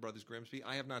to add to Brothers Grimsby?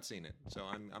 I have not seen it, so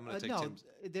I'm going to take no, Tim's.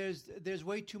 there's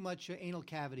way too much anal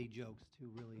cavity jokes to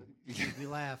really make me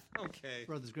laugh. Okay.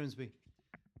 Brothers Grimsby.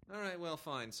 All right, well,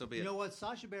 fine, so be it. You know what?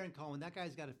 Sacha Baron Cohen, that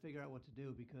guy's got to figure out what to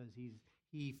do because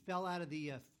he fell out of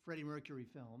the Freddie Mercury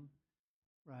film,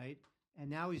 right? And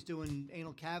now he's doing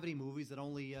anal cavity movies that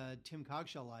only Tim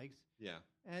Cogshell likes. Yeah.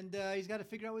 And he's got to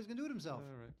figure out what he's going to do with himself.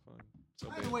 All right, fine. So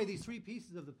By the way, these three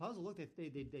pieces of the puzzle, look, they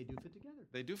do fit together.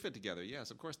 They do fit together, yes,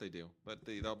 of course they do. But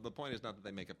the point is not that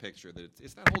they make a picture. That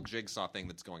it's that whole jigsaw thing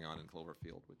that's going on in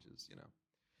Cloverfield, which is,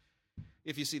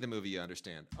 if you see the movie, you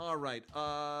understand. All right,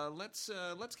 let's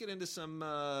get into some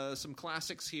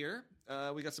classics here.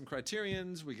 We got some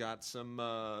Criterions, we got some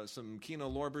Kino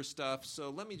Lorber stuff.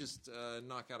 So let me just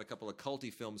knock out a couple of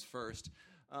culty films first.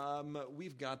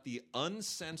 We've got the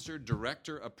uncensored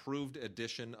director-approved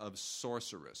edition of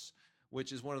Sorceress,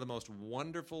 which is one of the most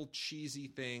wonderful, cheesy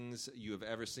things you have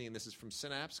ever seen. This is from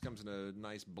Synapse. Comes in a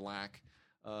nice black,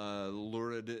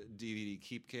 lurid DVD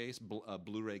keep case,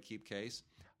 Blu-ray keep case.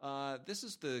 This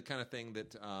is the kind of thing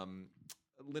that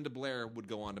Linda Blair would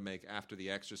go on to make after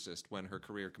The Exorcist when her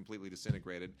career completely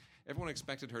disintegrated. Everyone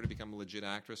expected her to become a legit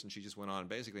actress, and she just went on and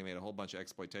basically made a whole bunch of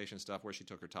exploitation stuff where she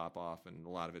took her top off, and a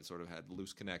lot of it sort of had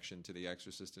loose connection to The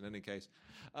Exorcist in any case.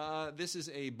 This is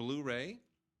a Blu-ray.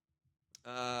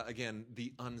 Again,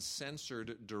 the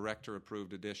uncensored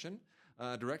director-approved edition.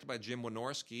 Directed by Jim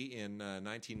Wynorski in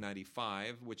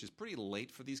 1995, which is pretty late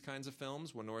for these kinds of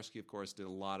films. Wynorski, of course, did a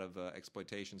lot of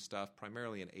exploitation stuff,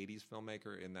 primarily an 80s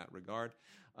filmmaker in that regard.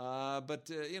 But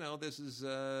this is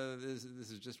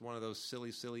just one of those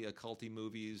silly occulty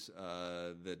movies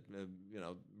that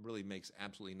really makes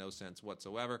absolutely no sense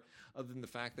whatsoever, other than the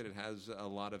fact that it has a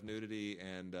lot of nudity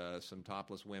and some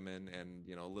topless women and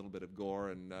a little bit of gore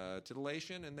and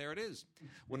titillation, and there it is.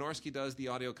 Wynorski does the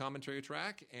audio commentary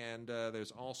track, and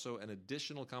there's also an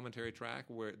additional commentary track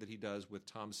that he does with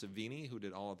Tom Savini, who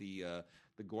did all the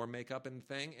gore makeup and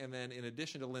thing. And then in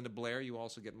addition to Linda Blair, you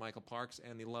also get Michael Parks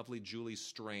and the lovely Julie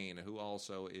Strain, who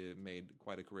also made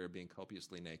quite a career being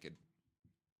copiously naked.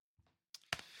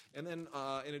 And then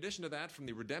in addition to that, from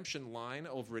the Redemption line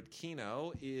over at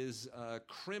Kino is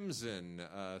Crimson,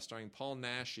 starring Paul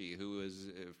Naschy, who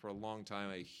is for a long time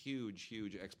a huge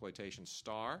exploitation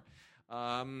star.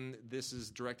 This is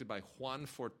directed by Juan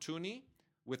Fortuny,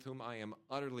 with whom I am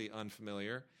utterly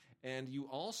unfamiliar. And you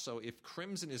also, if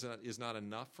Crimson is not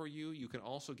enough for you, you can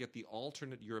also get the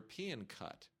alternate European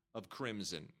cut of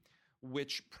Crimson,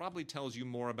 which probably tells you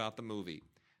more about the movie.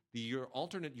 The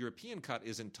alternate European cut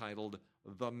is entitled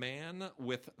The Man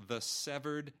with the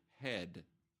Severed Head.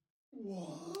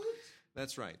 What?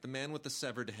 That's right, The Man with the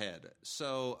Severed Head.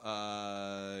 So,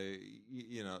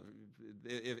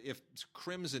 if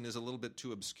Crimson is a little bit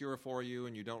too obscure for you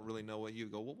and you don't really know what you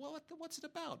go, well, what's it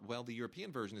about? Well, the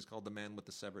European version is called The Man with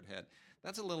the Severed Head.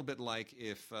 That's a little bit like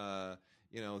if, the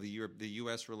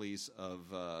U.S. release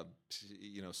of,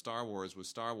 Star Wars was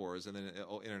Star Wars, and then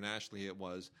internationally it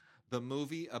was the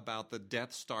movie about the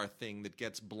Death Star thing that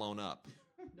gets blown up.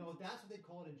 No, that's what they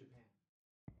call it in Japan.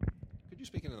 Could you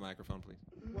speak into the microphone, please?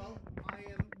 Well, I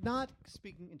am not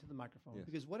speaking into the microphone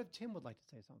because what if Tim would like to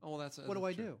say something? Oh, well, what do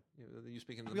I true. do? You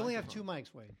speak into the We only have microphone. 2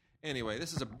 mics, Wade. Anyway,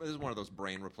 this is one of those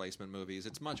brain replacement movies.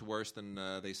 It's much worse than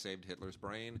They Saved Hitler's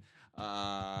Brain.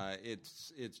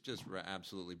 It's just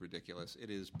absolutely ridiculous. It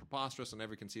is preposterous on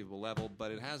every conceivable level,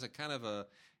 but it has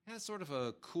sort of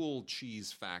a cool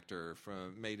cheese factor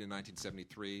made in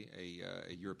 1973,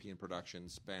 a European production,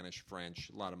 Spanish,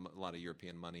 French, a lot of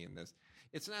European money in this.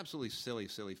 It's an absolutely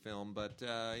silly film, but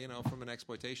from an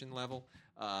exploitation level,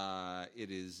 it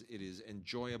is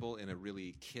enjoyable in a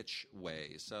really kitsch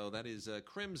way. So that is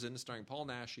Crimson, starring Paul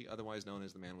Naschy, otherwise known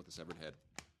as the Man with the Severed Head.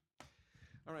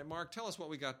 All right, Mark, tell us what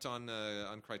we got on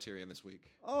Criterion this week.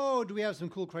 Oh, do we have some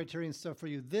cool Criterion stuff for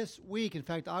you this week? In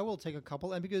fact, I will take a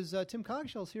couple, and because Tim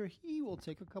Cogshell's here, he will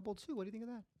take a couple too. What do you think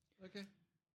of that? Okay.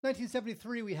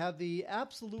 1973, we have the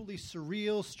absolutely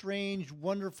surreal, strange,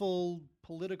 wonderful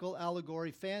political allegory,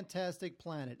 Fantastic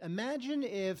Planet. Imagine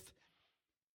if,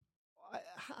 I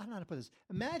don't know how to put this.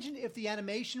 Imagine if the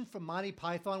animation from Monty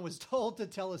Python was told to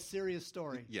tell a serious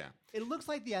story. Yeah. It looks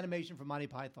like the animation from Monty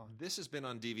Python. This has been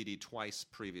on DVD twice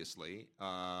previously.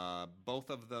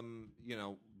 Both of them,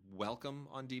 welcome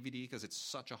on DVD because it's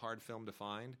such a hard film to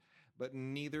find. But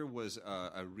neither was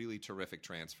a really terrific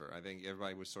transfer. I think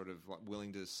everybody was sort of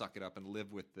willing to suck it up and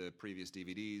live with the previous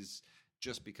DVDs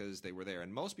just because they were there.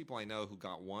 And most people I know who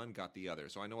got one got the other.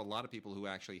 So I know a lot of people who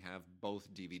actually have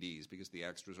both DVDs because the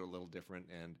extras are a little different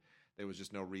and there was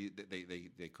just no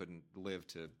they couldn't live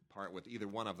to part with either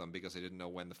one of them because they didn't know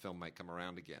when the film might come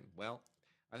around again. Well,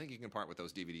 I think you can part with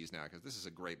those DVDs now because this is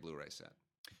a great Blu-ray set.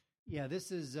 Yeah,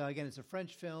 this is again. It's a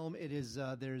French film. It is.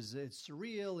 It's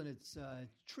surreal and it's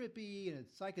trippy and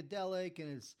it's psychedelic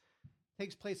and it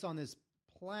takes place on this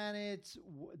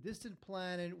distant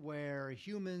planet where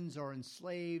humans are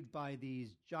enslaved by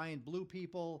these giant blue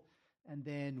people, and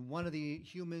then one of the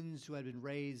humans who had been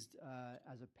raised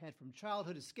as a pet from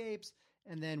childhood escapes,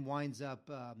 and then winds up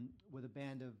with a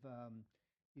band of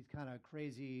these kind of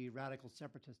crazy radical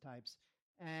separatist types.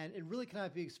 And it really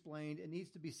cannot be explained. It needs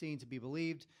to be seen to be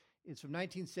believed. It's from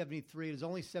 1973. It is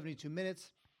only 72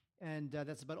 minutes, and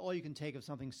that's about all you can take of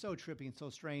something so trippy and so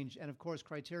strange. And, of course,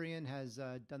 Criterion has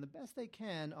done the best they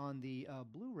can on the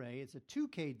Blu-ray. It's a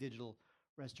 2K digital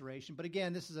restoration. But,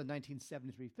 again, this is a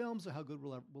 1973 film, so how good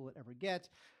will it ever get?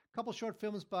 A couple short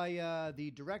films by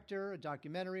the director, a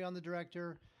documentary on the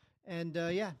director. And,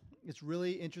 yeah, it's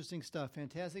really interesting stuff.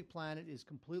 Fantastic Planet is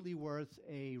completely worth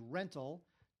a rental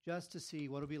just to see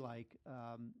what it'll be like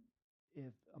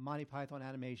if a Monty Python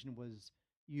animation was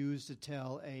used to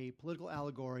tell a political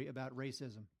allegory about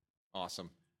racism. Awesome.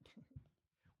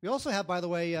 We also have, by the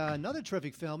way, another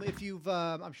terrific film. If you've,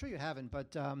 I'm sure you haven't,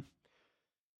 but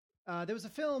there was a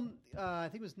film, I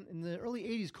think it was in the early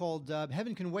 80s called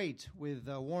Heaven Can Wait with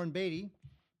Warren Beatty.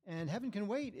 And Heaven Can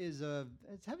Wait is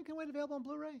Heaven Can Wait available on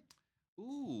Blu-ray?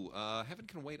 Ooh, Heaven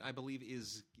Can Wait, I believe,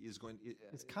 is going...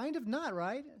 it's kind of not,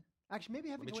 right? Actually, maybe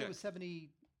Heaven Can Wait was 70...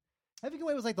 Heaven Can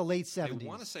Wait was like the late 70s. I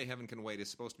want to say Heaven Can Wait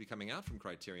is supposed to be coming out from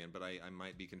Criterion, but I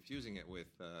might be confusing it with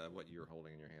what you're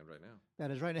holding in your hand right now. That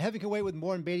is right. Now, Heaven Can Wait with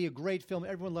Warren Beatty, a great film.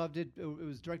 Everyone loved it. It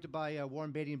was directed by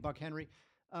Warren Beatty and Buck Henry.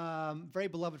 Very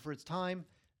beloved for its time.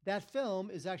 That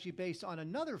film is actually based on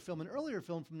another film, an earlier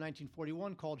film from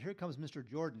 1941 called Here Comes Mr.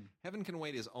 Jordan. Heaven Can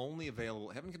Wait is only available...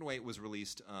 Heaven Can Wait was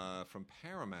released from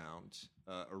Paramount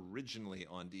originally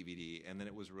on DVD, and then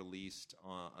it was released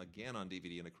again on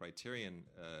DVD in a Criterion...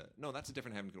 no, that's a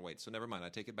different Heaven Can Wait, so never mind, I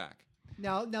take it back.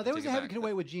 Now there was a Heaven Can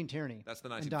Wait with Gene Tierney. That's the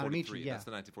 1943. Mitri, yeah. That's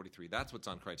the 1943. That's what's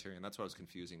on Criterion. That's what was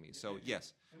confusing me. So,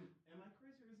 yes. Am I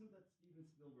crazy, or isn't that Steven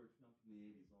Spielberg film from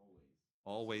the 80s, Always?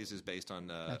 Always is based on...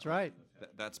 that's right.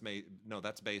 That's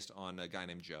based on a guy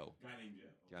named Joe.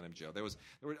 That was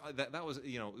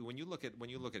when you look at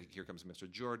Here Comes Mr.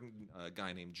 Jordan, a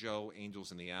guy named Joe,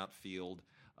 Angels in the Outfield,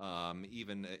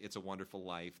 even It's a Wonderful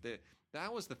Life.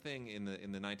 That was the thing in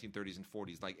the 1930s and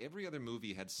 40s. Like every other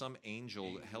movie had some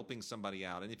angel helping somebody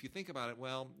out. And if you think about it,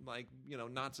 well, like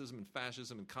Nazism and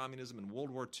fascism and communism and World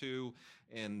War II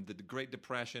and the Great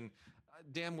Depression,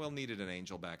 damn well needed an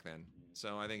angel back then.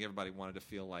 So I think everybody wanted to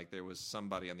feel like there was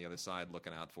somebody on the other side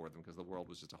looking out for them because the world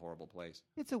was just a horrible place.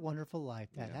 It's a Wonderful Life.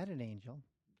 That had an angel.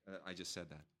 I just said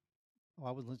that. Oh,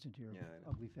 I was listening to your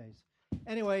ugly face.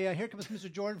 Anyway, Here Comes Mr.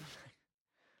 Jordan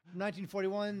from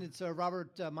 1941. It's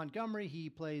Robert Montgomery. He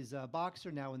plays a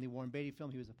boxer. Now in the Warren Beatty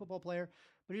film, he was a football player.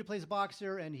 But he plays a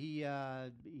boxer, and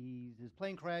his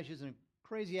plane crashes in a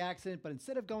crazy accident. But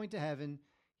instead of going to heaven,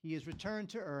 he is returned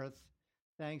to Earth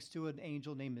thanks to an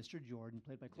angel named Mr. Jordan,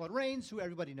 played by Claude Rains, who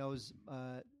everybody knows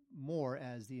more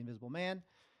as the Invisible Man.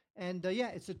 And,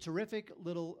 it's a terrific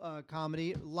little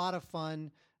comedy, a lot of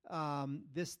fun.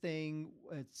 This thing,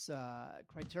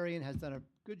 Criterion has done a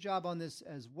good job on this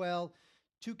as well.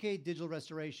 2K digital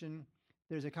restoration.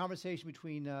 There's a conversation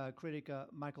between critic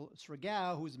Michael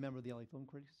Sragow, who is a member of the LA Film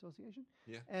Critics Association,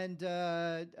 and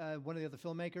one of the other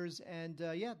filmmakers. And,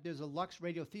 there's a Lux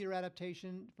Radio Theater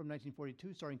adaptation from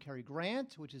 1942 starring Cary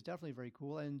Grant, which is definitely very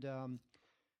cool. And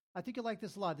I think you'll like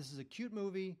this a lot. This is a cute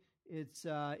movie. It's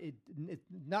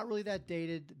not really that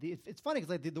dated. It's funny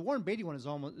because the Warren Beatty one is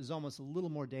almost a little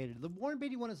more dated. The Warren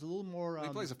Beatty one is a little more. He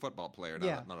plays a football player,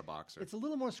 not a boxer. It's a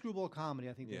little more screwball comedy,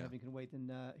 I think, than Heaven Can Wait than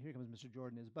Here Comes Mr.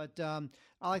 Jordan is. But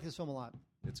I like this film a lot.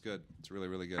 It's good. It's really,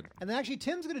 really good. And then actually,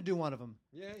 Tim's going to do one of them.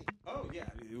 Yay! Oh yeah.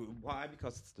 Why?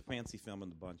 Because it's the fancy film in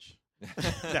the bunch.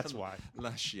 That's why. La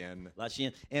Chienne.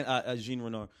 And Jean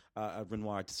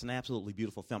Renoir. It's an absolutely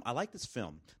beautiful film. I like this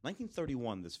film.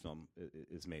 1931, this film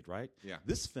is made, right? Yeah.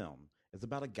 This film is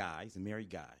about a guy. He's a married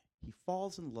guy. He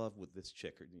falls in love with this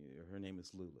chick. Her name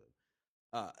is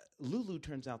Lulu. Lulu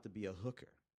turns out to be a hooker,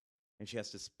 and she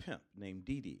has this pimp named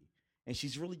Dee Dee, and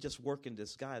she's really just working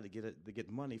this guy to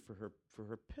get money for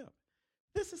her pimp.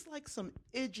 This is like some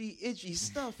edgy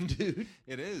stuff, dude.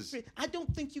 It is. I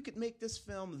don't think you could make this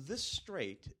film this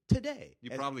straight today.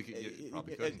 You probably could.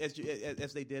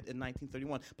 As they did in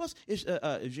 1931. Plus,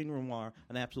 Jean Renoir,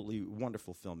 an absolutely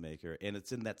wonderful filmmaker, and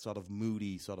it's in that sort of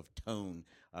moody sort of tone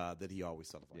that he always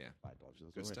sort of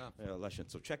indulges. Good stuff.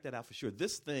 So check that out for sure.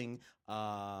 This thing,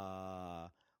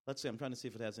 let's see, I'm trying to see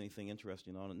if it has anything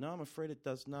interesting on it. No, I'm afraid it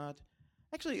does not.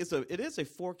 Actually, it is a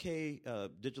 4K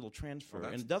digital transfer,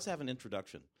 and it does have an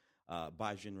introduction.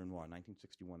 by Jean Renoir,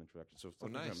 1961 introduction. So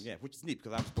nice. Yeah, which is neat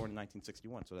because I was born in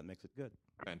 1961, so that makes it good.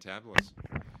 Fantabulous.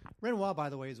 Renoir, by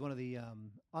the way, is one of the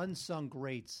unsung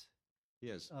greats He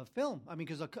is. of film. I mean,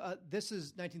 because this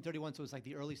is 1931, so it's like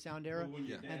the early sound era. Well,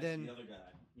 Yeah. And then the other guy,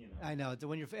 you know. I know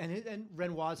when you're and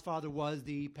Renoir's father was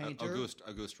the painter. Auguste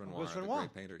Renoir, Auguste the Renoir.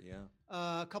 great painter. Yeah.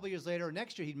 A couple years later,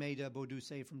 next year, he'd made Baudu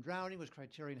Saved from Drowning, which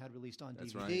Criterion had released on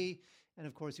That's DVD. right. And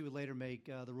of course, he would later make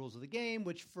The Rules of the Game,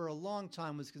 which for a long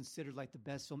time was considered like the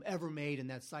best film ever made in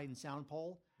that Sight and Sound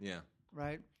poll. Yeah.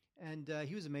 Right? And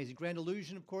he was amazing. Grand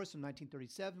Illusion, of course, from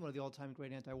 1937, one of the all-time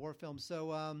great anti-war films.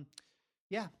 So,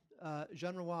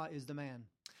 Jean Renoir is the man.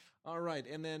 All right,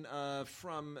 and then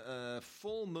from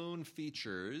Full Moon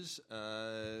Features,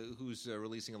 who's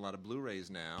releasing a lot of Blu-rays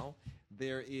now,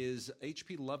 there is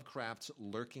H.P. Lovecraft's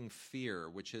Lurking Fear,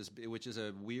 which is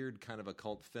a weird kind of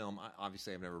occult film.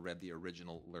 Obviously, I've never read the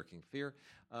original Lurking Fear,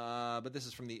 but this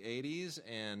is from the 80s,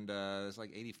 and it's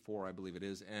like 84, I believe it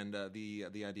is. And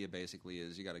the idea basically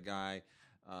is you got a guy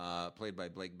played by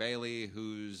Blake Bailey,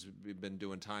 who's been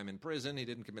doing time in prison. He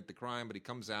didn't commit the crime, but he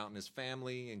comes out, and his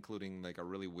family, including like a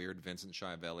really weird Vincent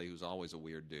Schiavelli, who's always a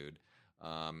weird dude,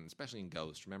 especially in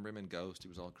Ghost. Remember him in Ghost? He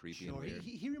was all creepy and weird.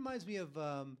 He reminds me of.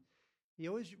 He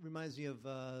always reminds me of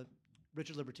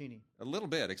Richard Libertini. A little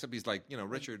bit, except he's like,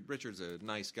 Richard's a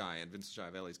nice guy, and Vincent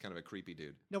Schiavelli's kind of a creepy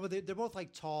dude. No, but they're both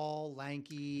like tall,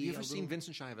 lanky. Have you ever seen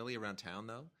Vincent Schiavelli around town,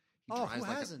 though? Who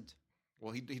hasn't?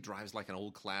 Well, he drives like an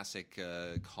old classic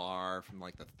car from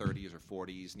like the 30s or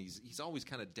 40s, and he's always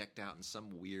kind of decked out in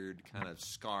some weird kind of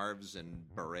scarves and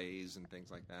berets and things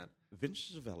like that.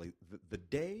 Vincent Schiavelli, the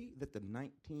day that the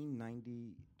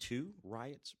 1992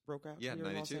 riots broke out Yeah, here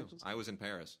in Los 92. Angeles, I was in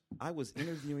Paris. I was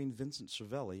interviewing Vincent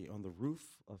Schiavelli on the roof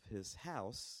of his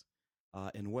house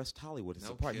in West Hollywood. His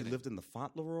No apartment. kidding. He lived in the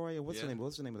Fauntleroy. Or what's Yeah. the name?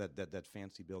 What's the name of that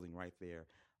fancy building right there?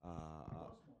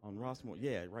 On Rossmore,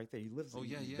 yeah, right there. He lives. Oh,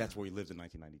 yeah. That's where he lived in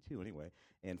 1992, anyway.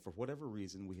 And for whatever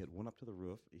reason, we had went up to the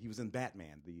roof. He was in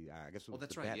Batman, I guess it was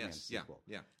that's the right. Batman Yes. sequel.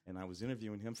 Yeah. And I was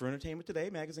interviewing him for Entertainment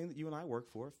Today magazine that you and I work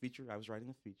for. I was writing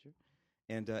a feature,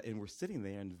 and we're sitting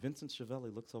there, and Vincent Schiavelli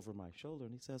looks over my shoulder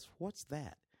and he says, "What's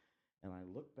that?" And I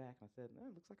looked back and I said,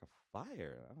 "It looks like a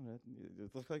fire. I don't know.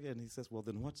 It looks like it." And he says, "Well,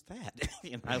 then what's that?"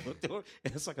 And I looked over,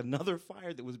 and it's like another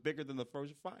fire that was bigger than the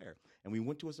first fire. And we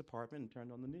went to his apartment and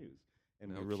turned on the news.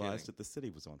 And we realized that the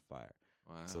city was on fire.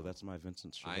 Wow. So that's my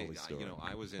Vincent Schiavelli story.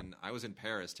 I was in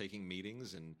Paris taking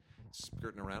meetings and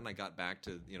skirting around. And I got back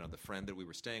to the friend that we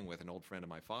were staying with, an old friend of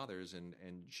my father's, and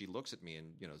she looks at me,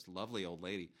 and this lovely old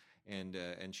lady, and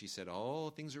she said,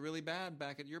 "Oh, things are really bad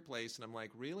back at your place." And I'm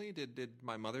like, "Really? Did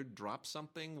my mother drop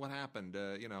something? What happened?"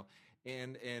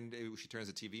 And she turns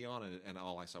the TV on, and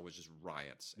all I saw was just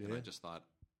riots, and I just thought.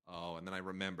 Oh, and then I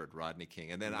remembered Rodney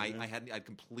King, and then I'd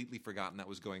completely forgotten that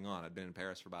was going on. I'd been in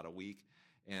Paris for about a week,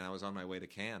 and I was on my way to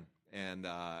Cannes, and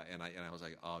I was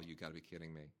like, "Oh, you got to be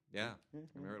kidding me!" Yeah, I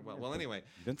remember it well. Well, anyway,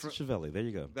 Vincent Schiavelli, there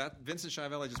you go. That Vincent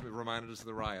Schiavelli just reminded us of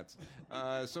the riots.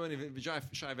 So anyway,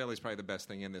 Schiavelli is probably the best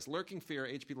thing in this. Lurking Fear,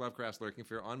 H.P. Lovecraft's Lurking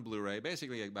Fear on Blu-ray.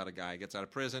 Basically about a guy who gets out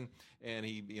of prison, and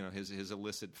he, his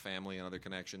illicit family and other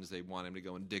connections, they want him to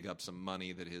go and dig up some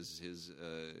money that his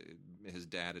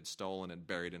dad had stolen and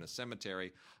buried in a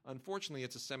cemetery. Unfortunately,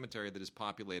 it's a cemetery that is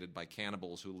populated by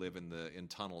cannibals who live in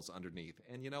tunnels underneath.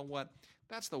 And you know what?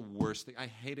 That's the worst thing. I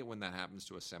hate it when that happens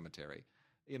to a cemetery.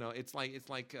 It's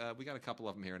like we got a couple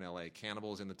of them here in L.A.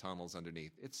 Cannibals in the tunnels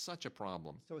underneath. It's such a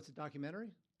problem. So it's a documentary?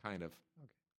 Kind of. Okay.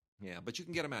 Yeah, but you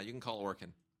can get them out. You can call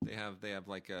Orkin. They have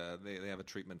like they have a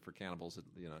treatment for cannibals.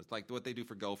 It's like what they do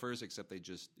for gophers, except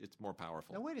it's more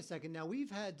powerful. Now wait a second. Now we've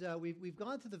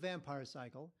gone through the vampire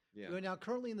cycle. Yeah. We're now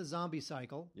currently in the zombie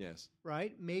cycle. Yes.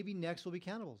 Right? Maybe next will be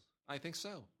cannibals. I think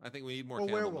so. I think we need more or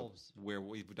cannibals.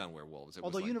 werewolves. We've done werewolves.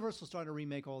 Although Universal's starting to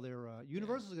remake all their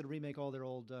Universal's going to remake all their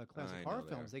old classic horror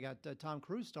they films. are. They got Tom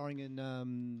Cruise starring in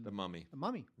The Mummy. The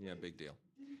Mummy. Yeah, big deal.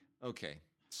 Okay.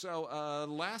 So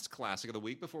last classic of the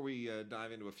week before we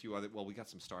dive into a few other. Well, we got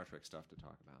some Star Trek stuff to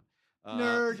talk about.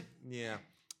 Nerd. Yeah.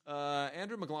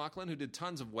 Andrew McLaughlin, who did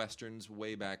tons of westerns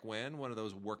way back when, one of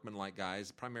those workman-like guys,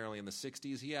 primarily in the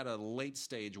 60s. He had a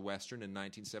late-stage western in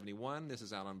 1971. This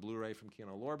is out on Blu-ray from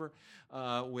Keanu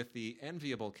Lorber, with the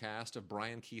enviable cast of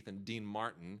Brian Keith and Dean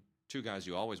Martin, two guys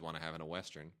you always want to have in a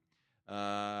western.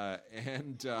 I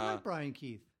like Brian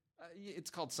Keith. It's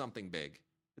called Something Big.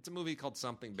 It's a movie called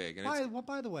Something Big. And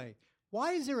By the way,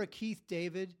 why is there a Keith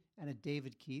David and a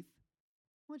David Keith?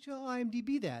 Why don't you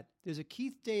IMDb that? There's a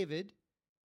Keith David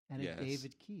and a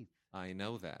David Keith. I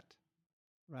know that.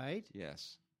 Right?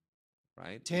 Yes.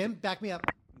 Right? Tim, back me up.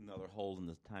 Another hole in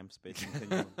the time-space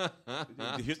continuum.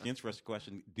 Here's the interesting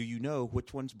question. Do you know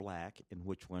which one's black and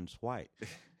which one's white?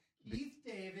 Keith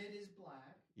David is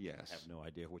black. Yes. I have no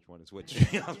idea which one is which.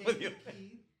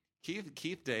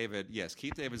 Keith David, yes,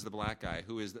 Keith David's the black guy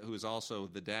who is also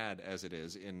the dad, as it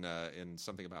is in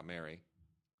Something About Mary.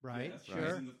 Right, Yes,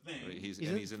 sure. He's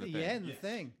in the thing. Yeah, in the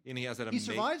thing. And he has that. He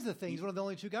survives the thing. He's one of the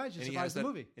only two guys who survives the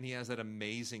movie. And he has that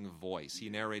amazing voice. He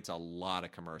narrates a lot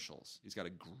of commercials. He's got a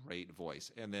great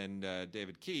voice. And then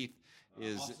David Keith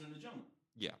is Officer in the Jungle.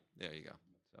 Yeah, there you go.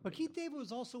 So, But Keith David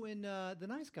was also in The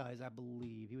Nice Guys, I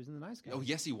believe. He was in The Nice Guys. Oh,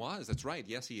 yes, he was. That's right.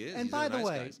 Yes, he is. And He's by in the Nice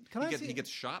way, Guys. He gets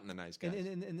shot in The Nice Guys.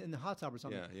 in the hot tub or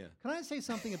something. Yeah. Can I say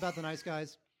something about The Nice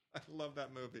Guys? I love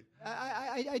that movie.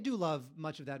 I do love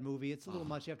much of that movie. It's a little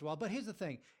much after a while. But here's the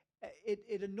thing.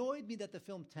 It annoyed me that the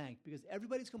film tanked because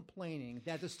everybody's complaining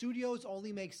that the studios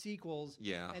only make sequels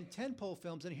and tentpole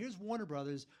films. And here's Warner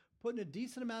Brothers putting a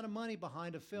decent amount of money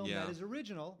behind a film that is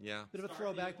original, bit of a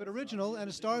throwback, but original, and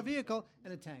a star vehicle,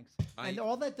 and it tanks. And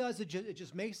all that does, it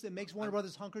just makes Warner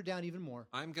Brothers hunker down even more.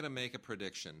 I'm going to make a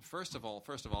prediction. First of all,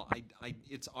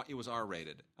 it was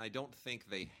R-rated. I don't think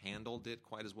they handled it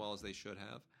quite as well as they should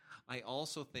have. I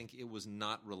also think it was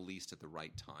not released at the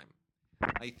right time.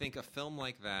 I think a film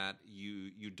like that,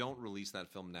 you don't release that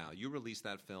film now. You release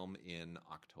that film in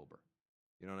October.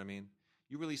 You know what I mean?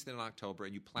 You release it in October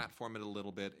and you platform it a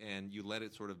little bit and you let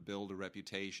it sort of build a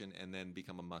reputation and then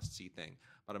become a must-see thing.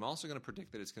 But I'm also going to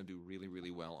predict that it's going to do really,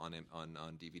 really well on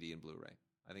DVD and Blu-ray.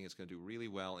 I think it's going to do really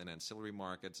well in ancillary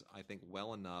markets. I think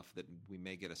well enough that we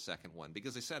may get a second one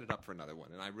because they set it up for another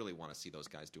one, and I really want to see those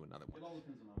guys do another one. It all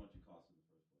depends on how much it costs in the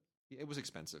first place. It was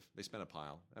expensive. They spent a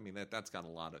pile. I mean, that's got a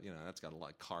lot of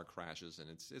car crashes and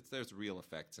there's real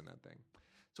effects in that thing.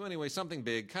 So anyway, something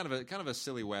big, kind of a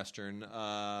silly western.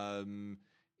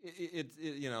 It's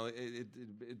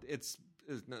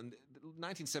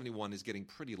 1971 is getting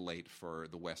pretty late for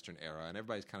the western era, and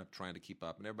everybody's kind of trying to keep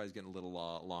up, and everybody's getting a little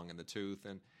long in the tooth.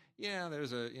 And yeah,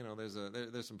 there's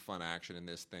some fun action in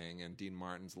this thing, and Dean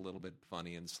Martin's a little bit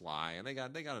funny and sly, and they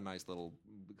got a nice little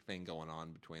thing going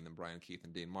on between them, Brian Keith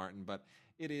and Dean Martin. But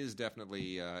it is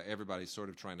definitely everybody's sort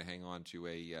of trying to hang on to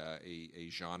a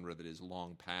genre that is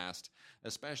long past,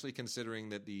 especially considering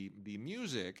that the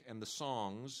music and the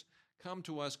songs come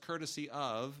to us courtesy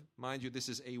of, mind you, this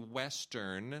is a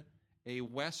western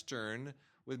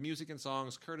with music and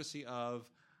songs courtesy of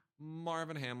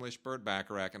Marvin Hamlish, Burt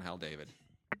Bacharach, and Hal David.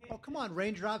 Oh, come on,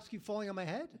 raindrops keep falling on my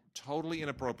head? Totally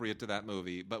inappropriate to that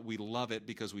movie, but we love it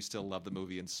because we still love the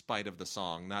movie in spite of the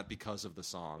song, not because of the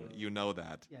song. You know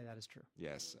that. Yeah, that is true.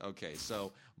 Yes. Okay,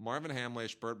 so Marvin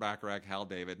Hamlish, Burt Bacharach, Hal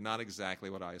David, not exactly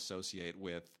what I associate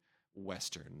with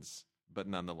westerns, but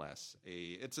nonetheless,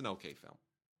 it's an okay film.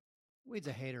 Wade's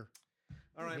a hater.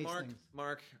 All right,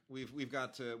 Mark, we've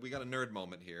got a nerd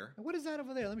moment here. What is that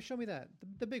over there? Let me show me that.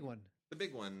 The big one. The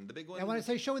big one. And when I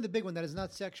say show me the big one, that is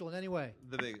not sexual in any way.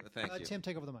 Thank you. Tim,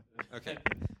 take over the mic. Okay.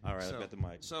 All right, I've got the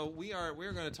mic. So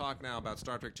we're going to talk now about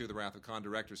Star Trek II: The Wrath of Khan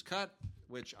Director's Cut,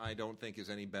 which I don't think is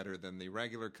any better than the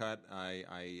regular cut. I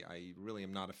really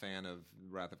am not a fan of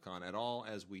Wrath of Khan at all,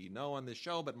 as we know on this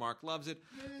show, but Mark loves it.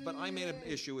 But I made an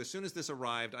issue. As soon as this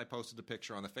arrived, I posted a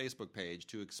picture on the Facebook page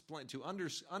to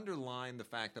underline the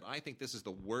fact that I think this is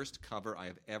the worst cover I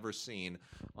have ever seen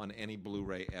on any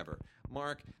Blu-ray ever.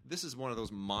 Mark, this is one of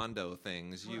those Mondo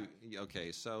things.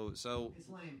 Okay, so it's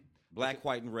lame. Black,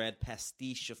 white, and red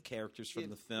pastiche of characters from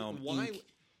the film. Drawing,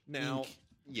 not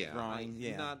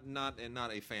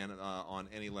a fan on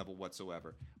any level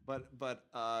whatsoever. But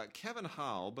Kevin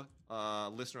Haub,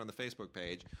 listener on the Facebook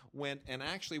page, went and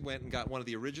got some of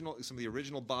the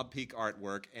original Bob Peak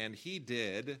artwork, and he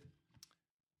did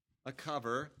a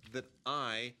cover that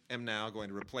I am now going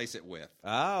to replace it with.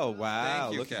 Oh, wow.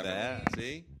 Thank you, Look Kevin. at that.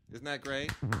 See? Isn't that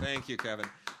great? Thank you, Kevin.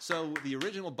 So the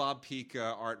original Bob Peak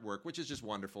artwork, which is just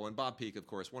wonderful, and Bob Peak, of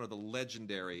course, one of the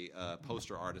legendary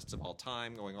poster artists of all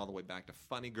time, going all the way back to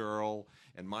Funny Girl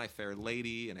and My Fair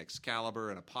Lady and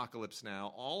Excalibur and Apocalypse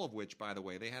Now, all of which, by the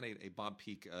way, they had a Bob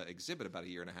Peak exhibit about a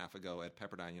year and a half ago at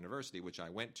Pepperdine University, which I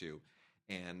went to,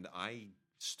 and I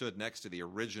stood next to the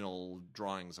original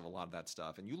drawings of a lot of that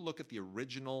stuff. And you look at the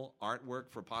original artwork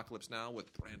for Apocalypse Now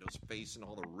with Brando's face and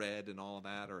all the red and all of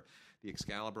that, or the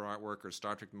Excalibur artwork or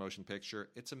Star Trek the Motion Picture,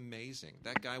 it's amazing.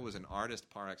 That guy was an artist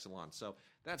par excellence. So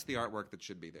that's the artwork that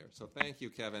should be there. So thank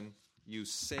you, Kevin. You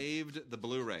saved the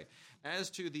Blu-ray. As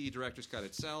to the director's cut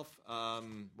itself,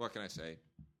 what can I say?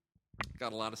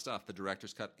 Got a lot of stuff, the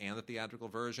director's cut and the theatrical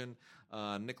version.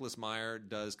 Nicholas Meyer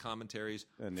does commentaries.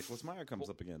 Nicholas Meyer comes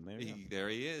up again. There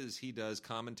he is. He does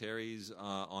commentaries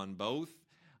on both.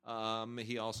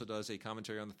 He also does a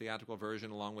commentary on the theatrical version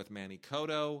along with Manny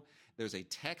Cotto. There's a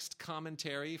text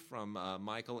commentary from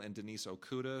Michael and Denise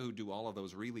Okuda, who do all of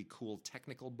those really cool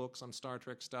technical books on Star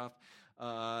Trek stuff.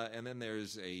 And then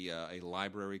there's a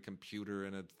library computer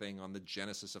and a thing on the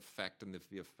Genesis effect and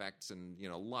the effects and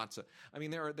lots of. I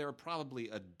mean, there are probably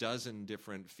a dozen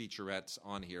different featurettes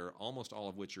on here, almost all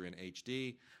of which are in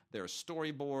HD. There are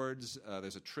storyboards.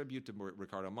 There's a tribute to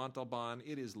Ricardo Montalban.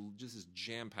 It is just as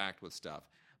jam packed with stuff.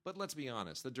 But let's be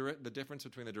honest, the difference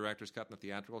between the director's cut and the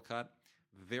theatrical cut.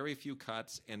 Very few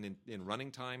cuts, and in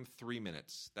running time, 3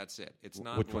 minutes. That's it. It's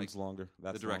not Which like one's longer?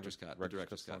 That's the director's longer. cut. The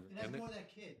director's cut. And that's more that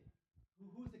kid.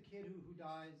 Who's the kid who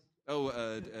dies? Oh,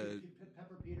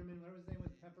 Pepper Peterman. Whatever his name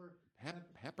was.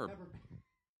 Pepper Who was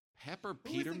the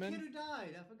Peterman. kid who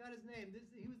died? I forgot his name.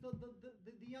 He was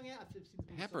the young ass.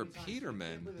 Pepper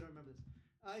Peterman. I don't remember this.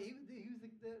 He was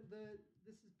the.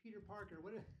 This is Peter Parker.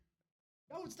 What?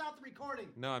 Don't stop the recording.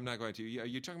 No, I'm not going to.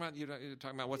 You're talking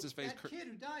about what's his face? That kid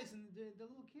who dies, and the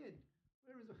little kid.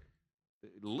 Where was it?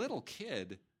 Little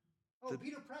kid. Oh,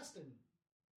 Peter Preston.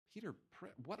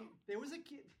 What? There was a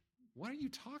kid. What are you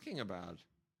talking about?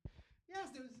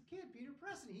 Yes, there was a kid, Peter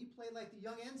Preston. He played like the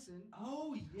young ensign.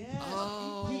 Oh yeah.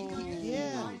 Oh He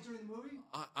dies during the movie.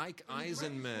 Ike There's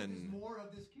Eisenman. more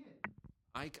of this kid.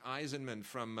 Ike Eisenman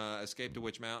from Escape to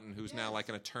Witch Mountain, who's now like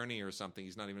an attorney or something.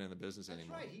 He's not even in the business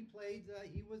anymore. That's right. He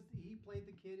played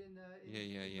the kid in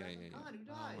Yeah. Khan, who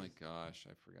dies. Oh my gosh,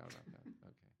 I forgot about that.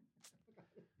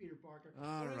 Okay. Peter Parker.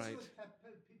 All right.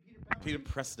 Peter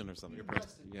Preston or something.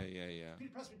 Yeah.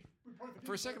 Peter Preston reported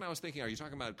For a second, I was thinking, are you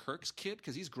talking about Kirk's kid?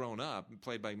 Because he's grown up,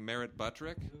 played by Merritt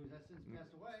Buttrick. Who has since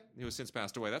passed away. He was since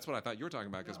passed away. That's what I thought you were talking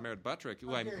about. Because Merritt Buttrick,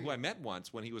 who I met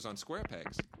once when he was on Square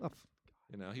Pegs. Oh,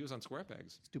 he was on Square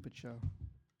Pegs. stupid show.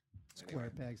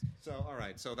 Square Pegs. So all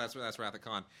right, so that's Wrath of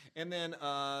Khan, and then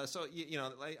I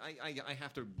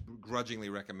have to grudgingly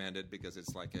recommend it because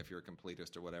it's like if you're a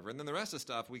completist or whatever. And then the rest of the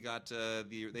stuff we got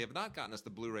they have not gotten us the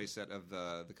Blu-ray set of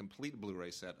the complete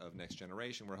Blu-ray set of Next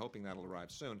Generation. We're hoping that'll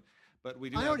arrive soon, but we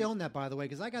do. I already own that, by the way,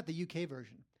 because I got the UK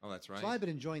version. Oh, that's right. So I've been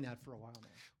enjoying that for a while now.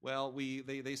 Well,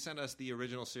 they sent us the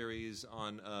original series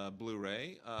on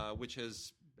Blu-ray, which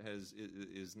is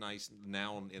nice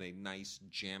now in a nice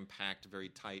jam-packed, very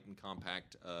tight and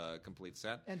compact, complete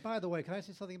set. And by the way, can I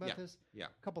say something about this? Yeah.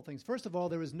 A couple things. First of all,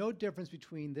 there is no difference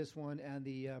between this one and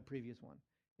the previous one.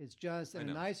 It's just a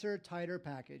nicer, tighter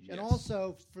package. Yes. And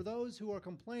also, for those who are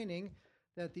complaining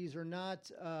that these are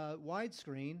not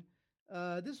widescreen,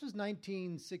 this was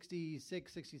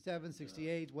 1966, 67,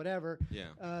 68, whatever.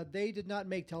 Yeah. They did not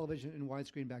make television in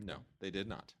widescreen back then. No, they did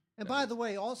not. And by the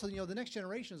way, also, the Next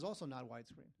Generation is also not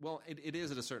widescreen. Well, it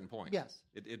is at a certain point. Yes.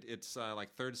 It's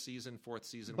like third season, fourth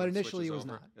season. But when initially it was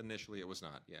over. not. Initially it was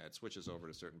not. Yeah, it switches over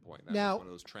at a certain point. That Now, was one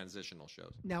of those transitional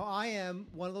shows. Now, I am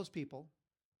one of those people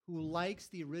who likes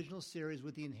the original series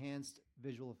with the enhanced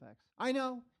visual effects. I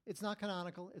know it's not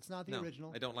canonical. It's not the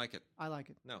original. I don't like it. I like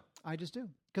it. No. I just do.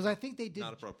 Because I think they did.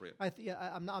 Not appropriate. I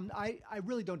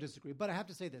really don't disagree. But I have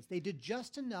to say this. They did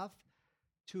just enough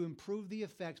to improve the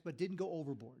effects, but didn't go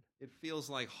overboard. It feels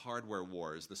like Hardware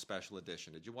Wars, the special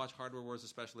edition. Did you watch Hardware Wars, the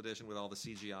special edition with all the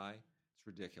CGI? It's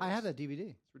ridiculous. I have that DVD.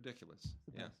 It's ridiculous.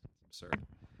 Yeah, it's absurd.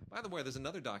 By the way, there's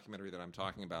another documentary that I'm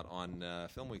talking about on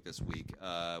Film Week this week,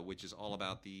 which is all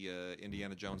about the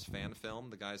Indiana Jones fan film.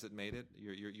 The guys that made it.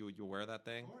 You aware of that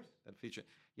thing? Of course. That feature.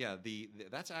 Yeah.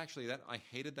 That's actually that. I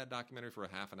hated that documentary for a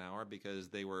half an hour because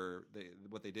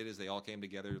what they did is they all came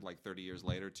together like 30 years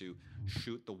later to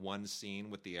shoot the one scene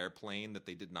with the airplane that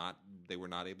they were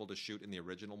not able to shoot in the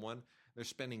original one. They're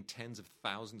spending tens of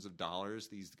thousands of dollars,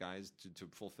 these guys, to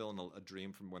fulfill a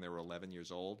dream from when they were 11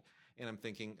 years old. And I'm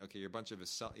thinking, okay, you're a bunch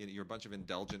of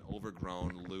indulgent,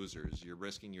 overgrown losers. You're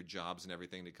risking your jobs and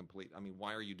everything to complete. I mean,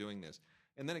 why are you doing this?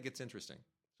 And then it gets interesting.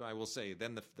 So I will say,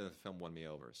 then the film won me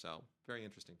over. So very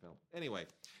interesting film. Anyway,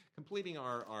 completing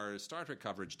our Star Trek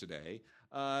coverage today,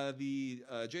 the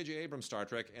J.J. Abrams Star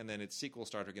Trek and then its sequel,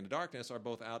 Star Trek Into Darkness, are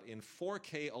both out in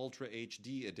 4K Ultra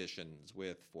HD editions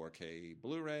with 4K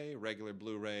Blu-ray, regular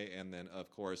Blu-ray, and then, of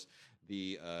course,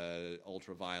 the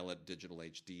ultraviolet digital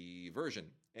HD version.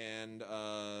 And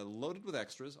loaded with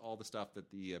extras, all the stuff that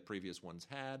the previous ones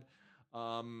had.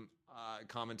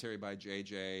 Commentary by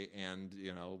JJ and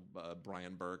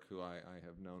Brian Burke, who I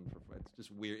have known for. It's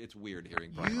just weird. It's weird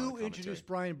hearing Brian. You introduced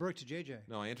Brian Burke to JJ.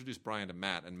 No, I introduced Brian to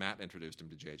Matt, and Matt introduced him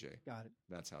to JJ. Got it.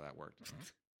 That's how that worked.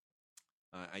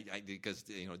 Because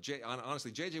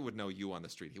honestly, JJ would know you on the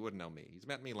street. He wouldn't know me. He's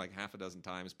met me like half a dozen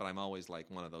times, but I'm always like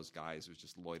one of those guys who's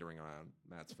just loitering around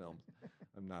Matt's films.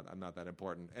 I'm not that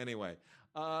important. Anyway,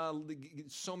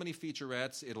 so many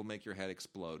featurettes, it'll make your head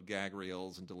explode. Gag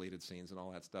reels and deleted scenes and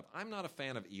all that stuff. I'm not a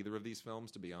fan of either of these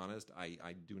films, to be honest.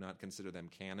 I do not consider them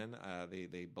canon.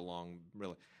 They belong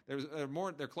really.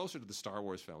 They're closer to the Star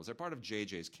Wars films. They're part of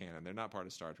JJ's canon. They're not part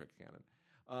of Star Trek canon.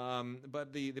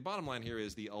 But the bottom line here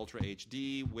is the Ultra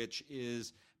HD, which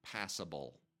is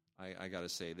passable. I got to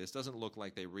say, this doesn't look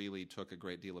like they really took a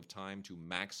great deal of time to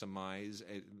maximize.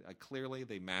 Clearly,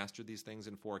 they mastered these things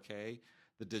in 4K.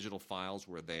 The digital files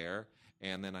were there,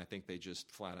 and then I think they just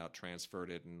flat out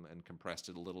transferred it and compressed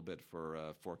it a little bit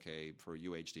for 4K for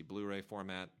UHD Blu-ray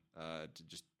format to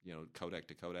just codec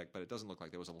to codec. But it doesn't look like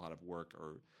there was a lot of work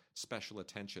or special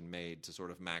attention made to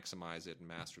sort of maximize it and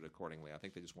master it accordingly. I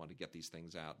think they just wanted to get these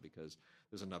things out because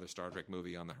there's another Star Trek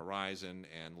movie on the horizon,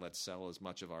 and let's sell as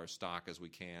much of our stock as we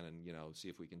can, and see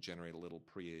if we can generate a little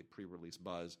pre-release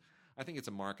buzz. I think it's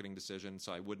a marketing decision,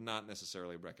 so I would not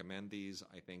necessarily recommend these.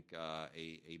 I think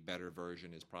a better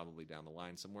version is probably down the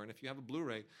line somewhere. And if you have a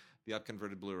Blu-ray, the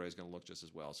upconverted Blu-ray is going to look just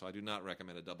as well. So I do not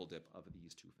recommend a double dip of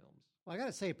these two films. Well, I got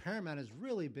to say, Paramount has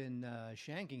really been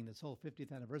shanking this whole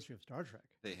 50th anniversary of Star Trek.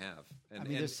 They have.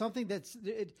 There's something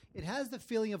it has the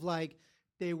feeling of like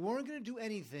they weren't going to do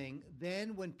anything.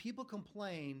 Then when people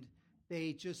complained,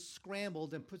 they just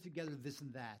scrambled and put together this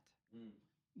and that.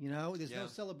 There's no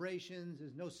celebrations.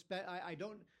 There's no I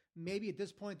don't. Maybe at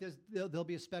this point there'll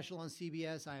be a special on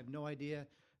CBS. I have no idea,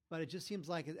 but it just seems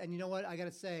like. And you know what? I got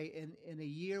to say, in a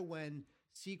year when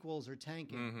sequels are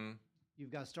tanking,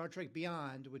 you've got Star Trek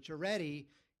Beyond, which already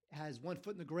has one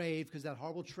foot in the grave because that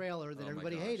horrible trailer that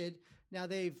everybody hated. Now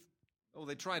they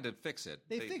tried to fix it.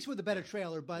 They fixed it with a better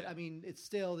trailer, but I mean, it's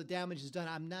still the damage is done.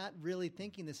 I'm not really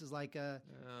thinking this is like a.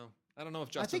 I don't know if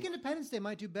I think Independence Day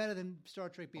might do better than Star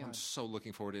Trek Beyond. I'm so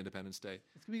looking forward to Independence Day.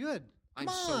 It's gonna be good. I'm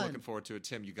so looking forward to it,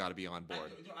 Tim. You got to be on board.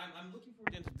 I'm looking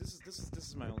forward to this. This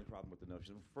is my only problem with the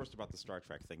notion. First, about the Star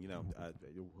Trek thing.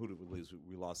 Who did we lose?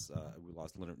 We lost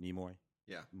Leonard Nimoy.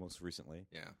 Yeah. Most recently.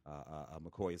 Yeah.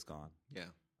 McCoy is gone. Yeah.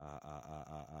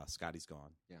 Scotty's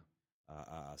gone. Yeah.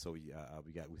 So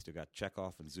we still got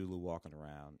Chekhov and Zulu walking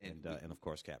around, and of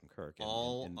course Captain Kirk.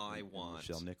 And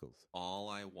Michelle Nichols. All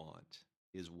I want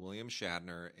is William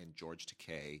Shatner and George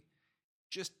Takei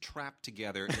just trapped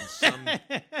together in some.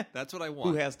 That's what I want.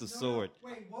 Who has the sword?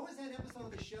 Wait, what was that episode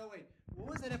of the show? What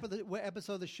was that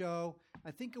episode of the show?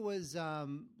 I think it was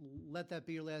 "Let That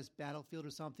Be Your Last Battlefield"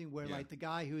 or something, where like the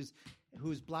guy who's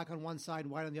black on one side,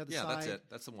 white on the other side. Yeah, that's it.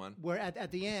 That's the one. Where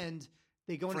at the end.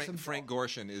 They go into Frank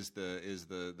Gorshin is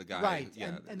the guy, right?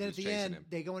 Yeah, and then at the end,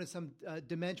 they go into some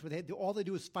dimension where all they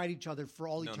do is fight each other for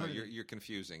all eternity. No, you're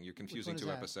confusing. You're confusing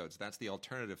two episodes. That's the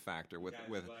alternative factor with.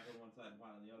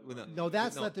 No,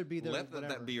 that's Let There Be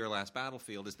That Be Your Last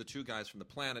Battlefield is the two guys from the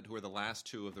planet who are the last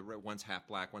two of the one's half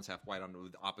black, one's half white on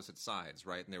the opposite sides,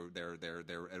 right? And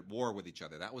they're at war with each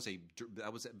other. That was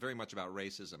very much about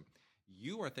racism.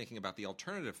 You are thinking about the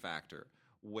alternative factor,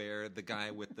 where the guy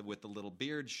with the little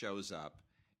beard shows up,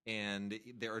 and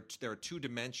there are two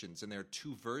dimensions, and there are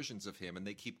two versions of him, and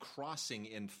they keep crossing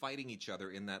and fighting each other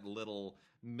in that little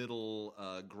middle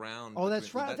ground. Oh,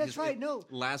 that's right. That's right. No,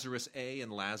 Lazarus A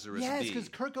and Lazarus B. Yes, because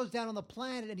Kirk goes down on the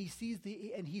planet and he sees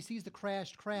the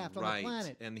crashed craft on the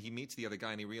planet, and he meets the other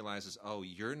guy, and he realizes, oh,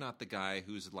 you're not the guy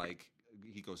who's like.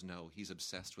 He goes, no, he's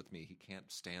obsessed with me. He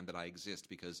can't stand that I exist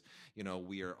because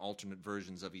we are alternate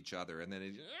versions of each other, and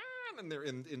then. And they're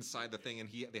inside the thing, and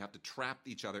they have to trap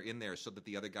each other in there so that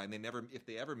the other guy, and if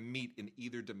they ever meet in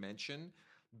either dimension,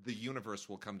 the universe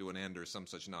will come to an end or some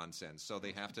such nonsense. So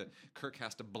Kirk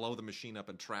has to blow the machine up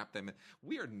and trap them.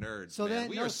 We are nerds, man.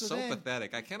 We are so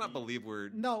pathetic. I cannot believe we're...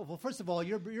 No, well, first of all,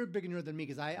 you're a bigger nerd than me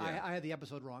because I had the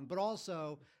episode wrong. But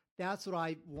also, that's what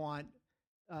I want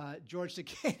George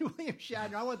Takei and William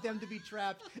Shatner. I want them to be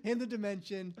trapped in the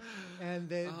dimension, and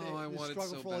they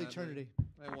struggle for all eternity.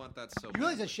 I want that so You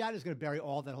realize that Shatner's going to bury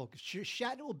all that whole...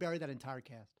 Shatner will bury that entire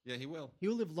cast. Yeah, he will. He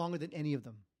will live longer than any of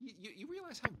them. You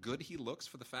realize how good he looks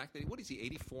for the fact that... What is he,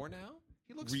 84 now?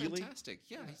 He looks fantastic.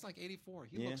 Yeah, he's like 84.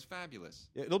 He looks fabulous.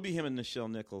 Yeah, it'll be him and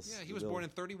Nichelle Nichols. Yeah, he was born in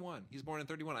 31. He's born in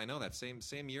 31. I know that. Same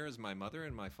year as my mother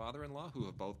and my father-in-law, who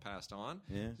have both passed on.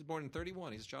 Yeah. He's born in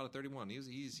 31. He's a child of 31.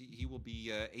 He will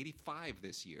be 85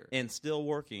 this year. And still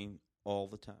working all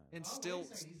the time. And still...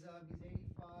 He's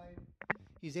 85...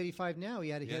 He's 85 now. He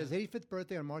had his 85th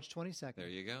birthday on March 22nd. There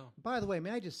you go. By the way,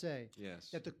 may I just say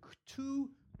that the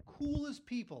two coolest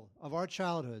people of our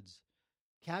childhoods,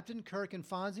 Captain Kirk and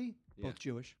Fonzie, both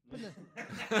Jewish.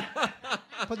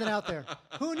 Putting it out there.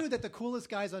 Who knew that the coolest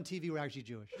guys on TV were actually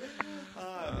Jewish?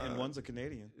 And one's a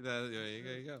Canadian. There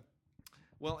you go.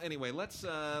 Well, anyway, let's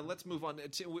move on.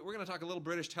 We're going to talk a little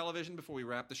British television before we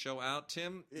wrap the show out.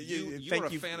 Tim, you are a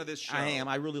fan of this show. I am.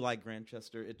 I really like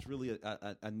Grantchester. It's really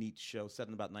a neat show set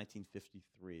in about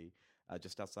 1953.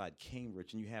 just outside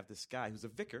Cambridge, and you have this guy who's the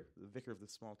vicar of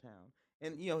this small town.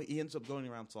 And, he ends up going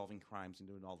around solving crimes and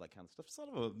doing all that kind of stuff. Sort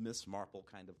of a Miss Marple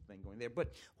kind of thing going there.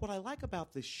 But what I like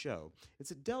about this show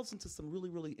is it delves into some really,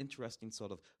 really interesting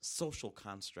sort of social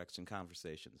constructs and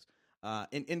conversations,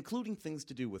 including things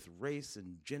to do with race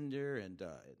and gender and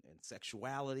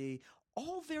sexuality.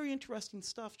 All very interesting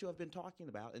stuff to have been talking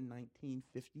about in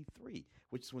 1953,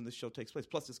 which is when this show takes place.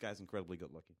 Plus, this guy's incredibly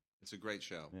good looking. It's a great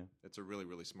show. Yeah. It's a really,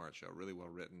 really smart show. Really well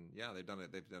written. Yeah, they've done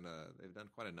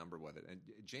quite a number with it. And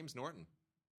James Norton,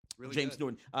 really James good.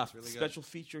 Norton, really special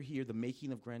feature here: the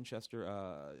making of Grantchester,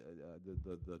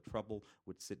 the trouble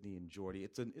with Sydney and Geordie.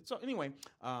 Anyway.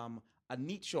 A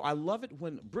neat show. I love it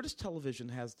when British television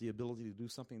has the ability to do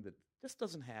something that just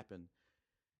doesn't happen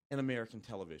in American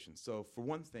television. So, for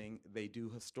one thing, they do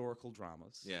historical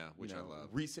dramas. Yeah, which I love.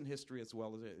 Recent history as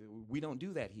well as we don't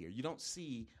do that here. You don't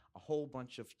see a whole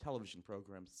bunch of television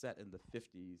programs set in the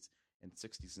 50s and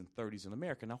 60s and 30s in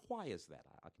America. Now, why is that?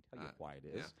 I can tell you why it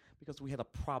is. Yeah. Because we had a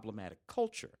problematic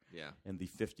culture in the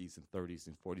 50s and 30s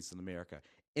and 40s in America.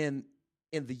 In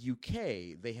the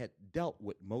UK, they had dealt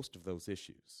with most of those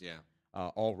issues. Yeah.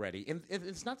 Already. And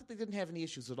it's not that they didn't have any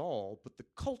issues at all, but the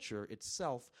culture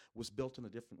itself was built in a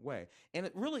different way. And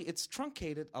it's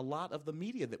truncated a lot of the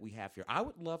media that we have here. I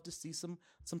would love to see some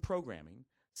programming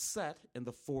set in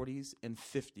the 40s and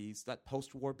 50s, that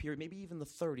post-war period, maybe even the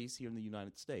 30s here in the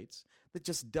United States, that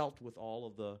just dealt with all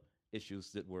of the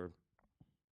issues that were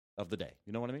of the day.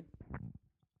 You know what I mean?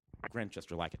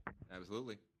 Grantchester, like it.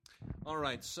 Absolutely. All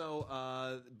right,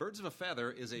 so Birds of a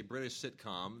Feather is a British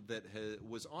sitcom that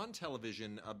was on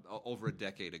television over a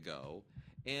decade ago,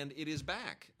 and it is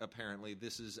back, apparently.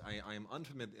 I am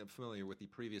unfamiliar with the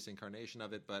previous incarnation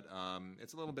of it, but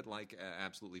it's a little bit like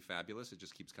Absolutely Fabulous. It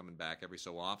just keeps coming back every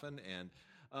so often, and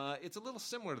it's a little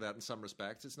similar to that in some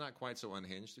respects. It's not quite so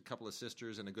unhinged. A couple of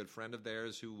sisters and a good friend of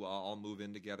theirs who all move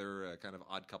in together, kind of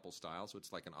odd couple style, so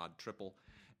it's like an odd triple.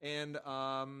 And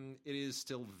it is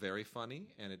still very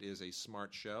funny, and it is a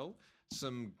smart show.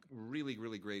 Some really,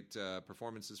 really great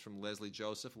performances from Leslie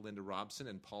Joseph, Linda Robson,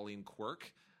 and Pauline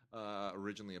Quirk,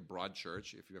 originally of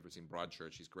Broadchurch. If you've ever seen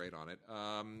Broadchurch, he's great on it.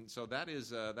 So that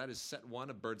is set one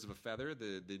of Birds of a Feather,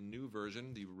 the new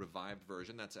version, the revived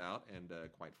version that's out, and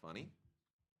quite funny.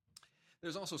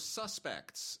 There's also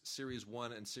Suspects, Series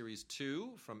 1 and Series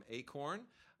 2 from Acorn.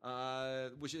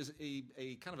 Which is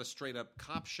a kind of a straight-up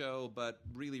cop show, but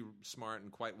really smart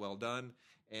and quite well done.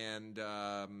 And,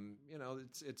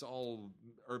 it's all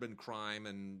urban crime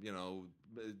and,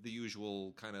 the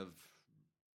usual kind of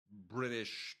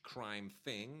British crime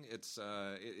thing. It's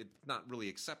not really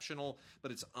exceptional, but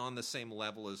it's on the same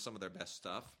level as some of their best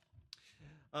stuff.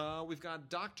 We've got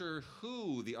Doctor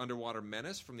Who, the Underwater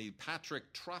Menace from the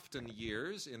Patrick Troughton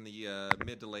years in the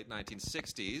mid to late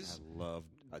 1960s. I love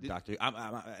Doctor.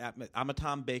 I'm a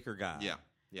Tom Baker guy.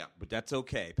 Yeah, but that's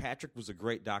okay. Patrick was a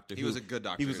great Doctor. He was a good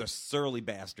Doctor. He was a surly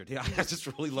bastard. I just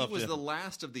really loved him. He was the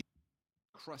last of the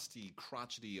crusty,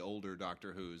 crotchety, older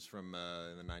Doctor Who's from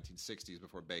in the 1960s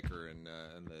before Baker and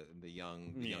the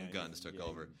young guns took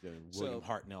over. William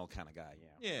Hartnell kind of guy.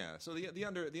 Yeah. So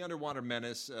the Underwater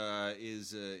Menace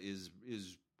is.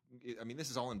 I mean, this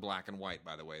is all in black and white,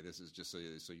 by the way. This is just so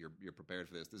you're prepared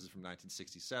for this. This is from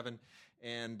 1967,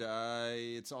 and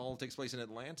it all takes place in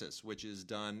Atlantis, which is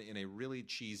done in a really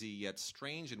cheesy yet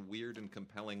strange and weird and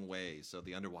compelling way. So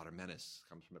the Underwater Menace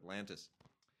comes from Atlantis.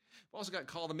 We've also got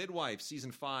Call the Midwife,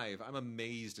 Season 5. I'm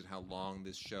amazed at how long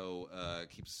this show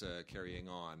keeps carrying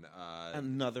on.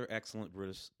 Another excellent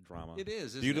British drama. It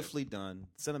is, isn't beautifully done,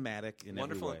 cinematic in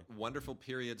every way. Wonderful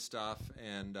period stuff,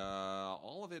 and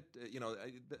all of it,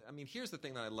 I mean, here's the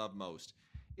thing that I love most.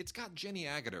 It's got Jenny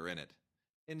Agutter in it.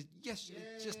 And yes,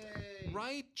 just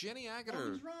right, Jenny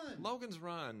Agutter. Logan's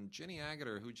Run. Jenny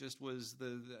Agutter, who just was She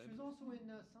was also in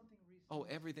something recent. Oh,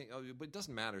 everything. Oh, but it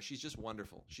doesn't matter. She's just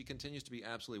wonderful. She continues to be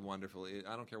absolutely wonderful.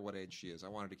 I don't care what age she is. I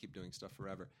want her to keep doing stuff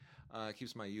forever.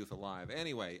 Keeps my youth alive.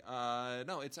 Anyway,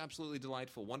 no, it's absolutely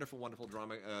delightful. Wonderful, wonderful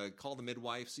drama. Call the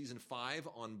Midwife, Season 5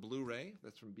 on Blu-ray.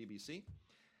 That's from BBC.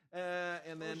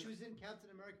 And then she was in Captain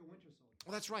America: Winter Soldier.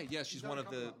 Oh, that's right. Yes, she's one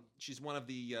of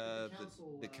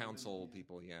the council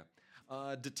people. Yeah.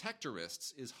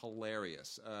 Detectorists is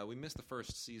hilarious. We missed the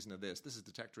first season of this. This is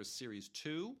Detectorists Series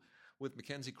 2 with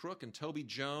Mackenzie Crook and Toby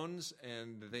Jones,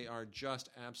 and they are just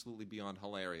absolutely beyond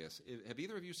hilarious. Have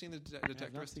either of you seen the Detectorists?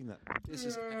 I've not seen that.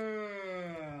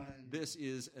 This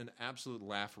is an absolute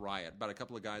laugh riot about a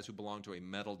couple of guys who belong to a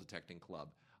metal detecting club.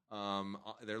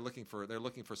 They're looking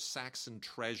for Saxon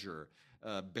treasure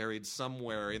buried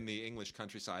somewhere in the English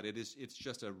countryside. It's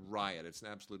just a riot. It's an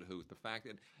absolute hoot. The fact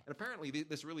that, and apparently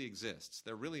this really exists.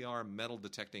 There really are metal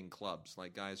detecting clubs,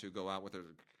 like guys who go out with their.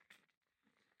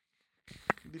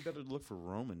 It'd be better to look for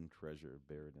Roman treasure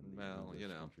buried in the English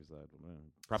countryside.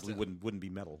 Probably wouldn't be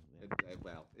metal.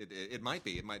 It might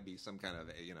be. It might be some kind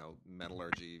of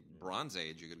metallurgy, Bronze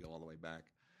Age. You could go all the way back.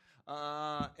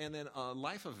 And then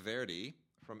Life of Verdi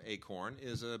from Acorn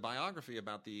is a biography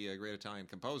about the great Italian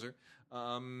composer.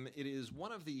 It is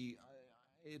one of the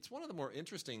more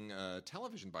interesting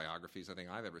television biographies I think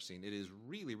I've ever seen. It is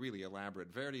really, really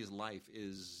elaborate. Verdi's life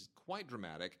is quite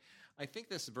dramatic. I think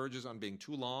this verges on being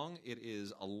too long. It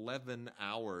is 11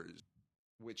 hours,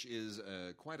 which is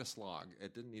quite a slog.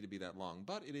 It didn't need to be that long,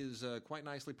 but it is quite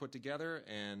nicely put together,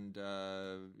 and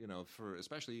for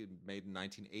especially made in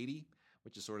 1980.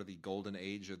 Which is sort of the golden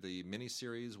age of the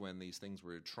miniseries when these things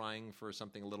were trying for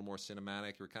something a little more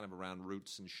cinematic. You were kind of around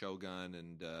Roots and Shogun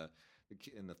and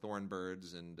the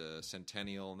Thornbirds and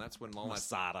Centennial, and that's when all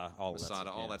Masada,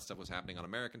 that stuff was happening on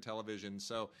American television.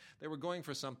 So they were going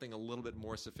for something a little bit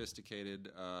more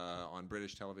sophisticated on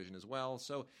British television as well.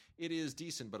 So it is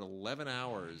decent, but 11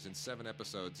 hours in 7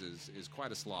 episodes is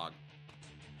quite a slog.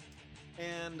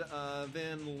 And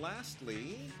then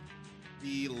lastly,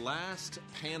 The Last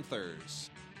Panthers,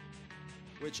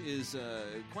 which is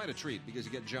quite a treat because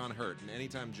you get John Hurt, and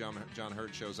anytime John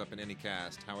Hurt shows up in any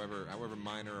cast, however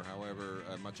minor, however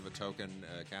much of a token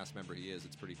cast member he is,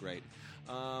 it's pretty great.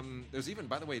 There's even,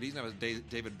 by the way, it even has a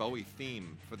David Bowie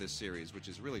theme for this series, which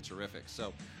is really terrific.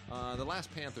 So The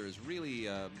Last Panther is really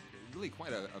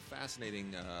quite a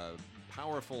fascinating,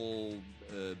 powerful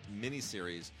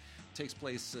miniseries. It takes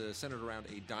place centered around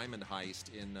a diamond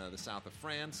heist in the south of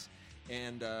France.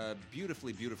 And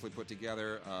beautifully put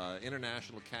together.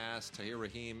 International cast. Tahar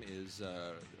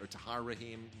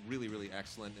Rahim, really, really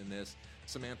excellent in this.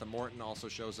 Samantha Morton also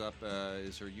shows up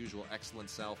as her usual excellent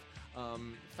self.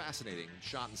 Fascinating.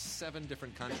 Shot in 7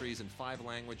 different countries in 5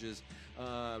 languages.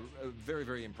 A very,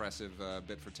 very impressive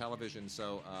bit for television.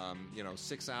 So,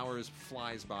 6 hours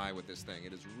flies by with this thing.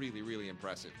 It is really, really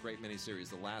impressive. Great miniseries.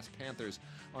 The Last Panthers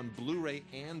on Blu-ray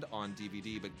and on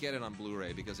DVD, but get it on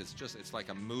Blu-ray because it's like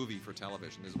a movie for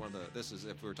television. This is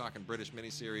if we were talking British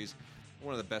miniseries,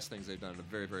 one of the best things they've done in a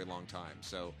very, very long time.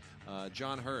 So,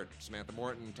 John Hurt, Samantha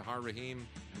Morton, Tahar Rahim,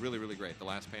 really, really great. The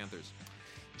Last Panthers.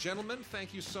 Gentlemen,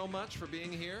 thank you so much for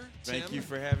being here. Thank you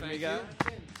for having me, guys.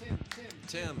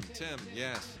 Tim,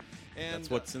 yes. And that's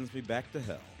what sends me back to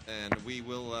hell. And we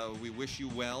wish you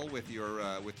well with your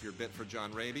bit for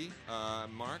John Raby.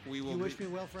 Mark, we will. You wish me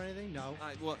well for anything? No.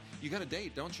 Well, you got a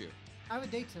date, don't you? I have a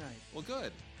date tonight. Well,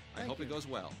 good. I hope it goes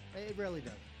well. It really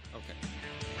does. Okay.